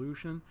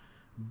resolution,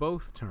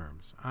 both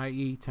terms,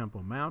 i.e.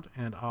 Temple Mount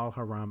and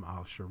al-Haram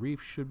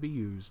al-Sharif, should be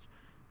used,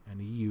 an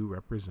EU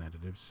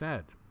representative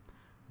said.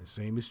 The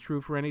same is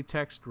true for any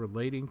text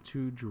relating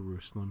to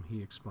Jerusalem,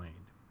 he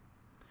explained.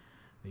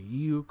 The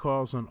EU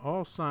calls on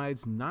all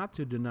sides not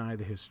to deny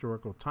the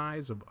historical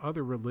ties of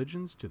other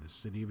religions to the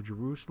city of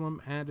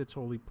Jerusalem and its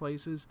holy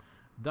places,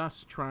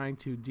 thus trying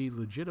to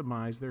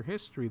delegitimize their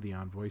history, the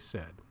envoy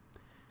said.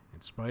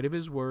 In spite of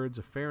his words,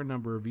 a fair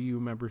number of EU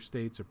member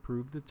states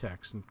approved the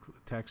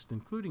text,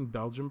 including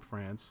Belgium,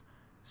 France,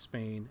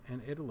 Spain,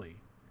 and Italy.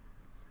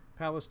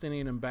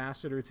 Palestinian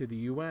ambassador to the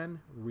UN,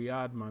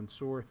 Riyad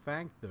Mansour,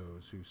 thanked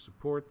those who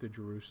support the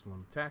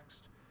Jerusalem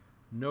text,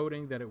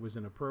 noting that it was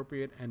an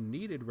appropriate and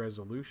needed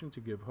resolution to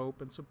give hope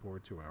and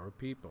support to our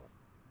people.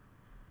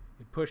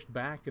 It pushed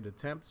back at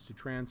attempts to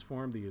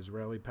transform the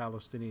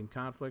Israeli-Palestinian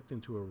conflict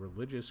into a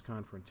religious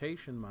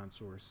confrontation,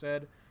 Mansour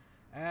said,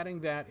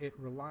 adding that it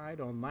relied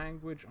on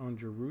language on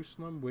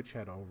Jerusalem which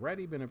had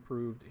already been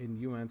approved in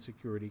UN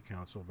Security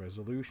Council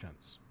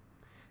resolutions.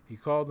 He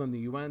called on the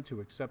UN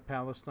to accept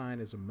Palestine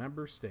as a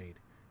member state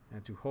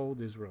and to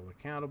hold Israel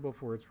accountable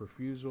for its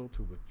refusal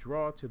to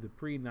withdraw to the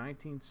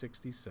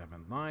pre-1967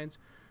 lines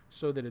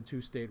so that a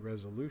two-state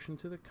resolution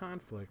to the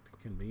conflict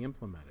can be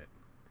implemented.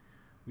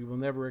 We will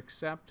never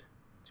accept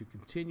to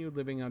continue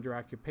living under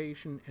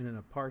occupation in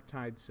an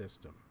apartheid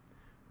system.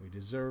 We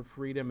deserve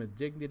freedom and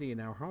dignity in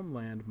our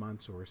homeland,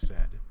 Mansour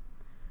said.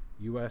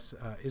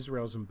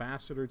 Israel's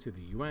ambassador to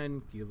the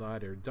UN,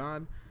 Gilad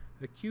Erdan,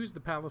 accused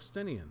the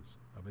Palestinians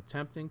of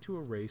attempting to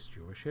erase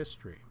Jewish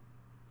history.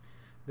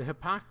 The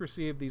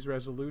hypocrisy of these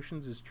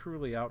resolutions is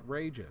truly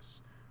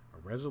outrageous.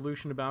 A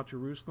resolution about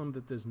Jerusalem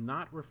that does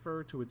not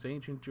refer to its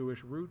ancient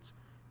Jewish roots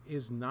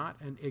is not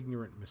an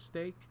ignorant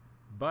mistake,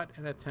 but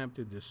an attempt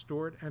to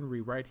distort and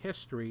rewrite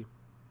history,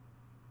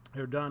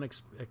 Erdogan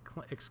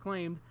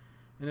exclaimed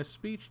in a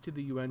speech to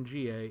the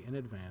UNGA in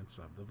advance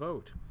of the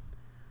vote.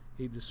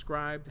 He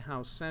described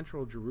how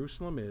central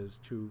Jerusalem is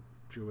to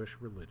Jewish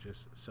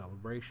religious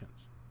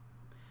celebrations.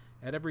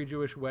 At every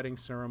Jewish wedding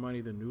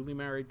ceremony, the newly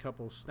married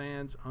couple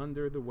stands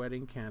under the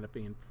wedding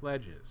canopy and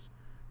pledges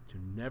to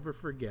never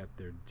forget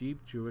their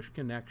deep Jewish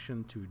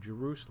connection to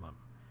Jerusalem.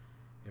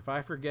 If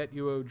I forget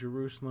you, O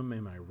Jerusalem, may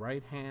my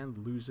right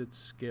hand lose its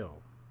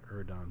skill,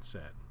 Erdogan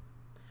said.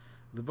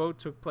 The vote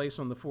took place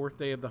on the fourth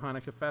day of the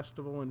Hanukkah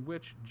festival, in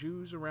which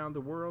Jews around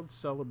the world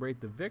celebrate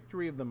the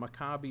victory of the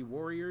Maccabi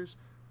warriors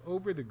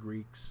over the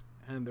Greeks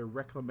and their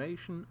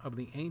reclamation of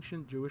the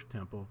ancient Jewish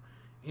temple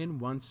in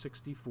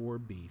 164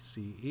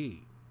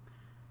 BCE.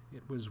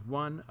 It was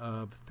one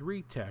of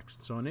 3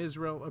 texts on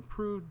Israel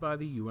approved by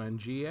the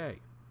UNGA.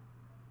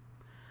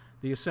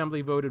 The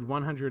Assembly voted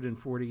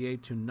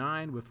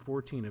 148-9 with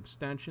 14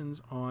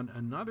 abstentions on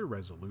another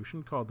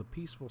resolution called the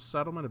Peaceful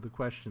Settlement of the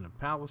Question of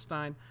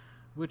Palestine,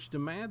 which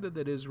demanded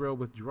that Israel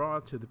withdraw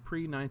to the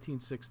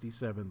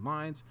pre-1967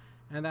 lines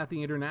and that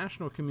the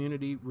international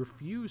community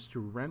refuse to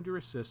render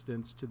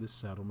assistance to the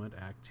settlement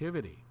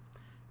activity.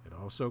 It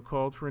also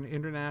called for an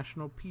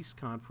international peace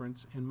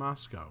conference in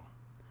Moscow.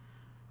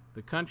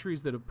 The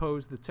countries that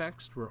opposed the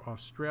text were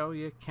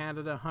Australia,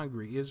 Canada,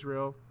 Hungary,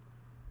 Israel,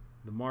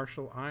 the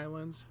Marshall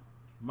Islands,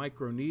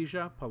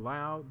 Micronesia,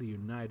 Palau, the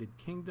United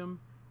Kingdom,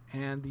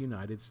 and the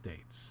United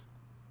States.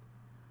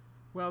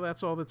 Well,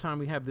 that's all the time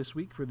we have this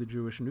week for the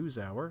Jewish News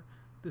Hour.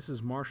 This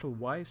is Marshall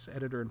Weiss,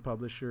 editor and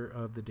publisher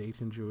of the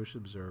Dayton Jewish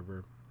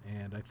Observer,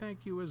 and I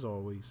thank you, as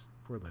always,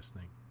 for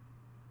listening.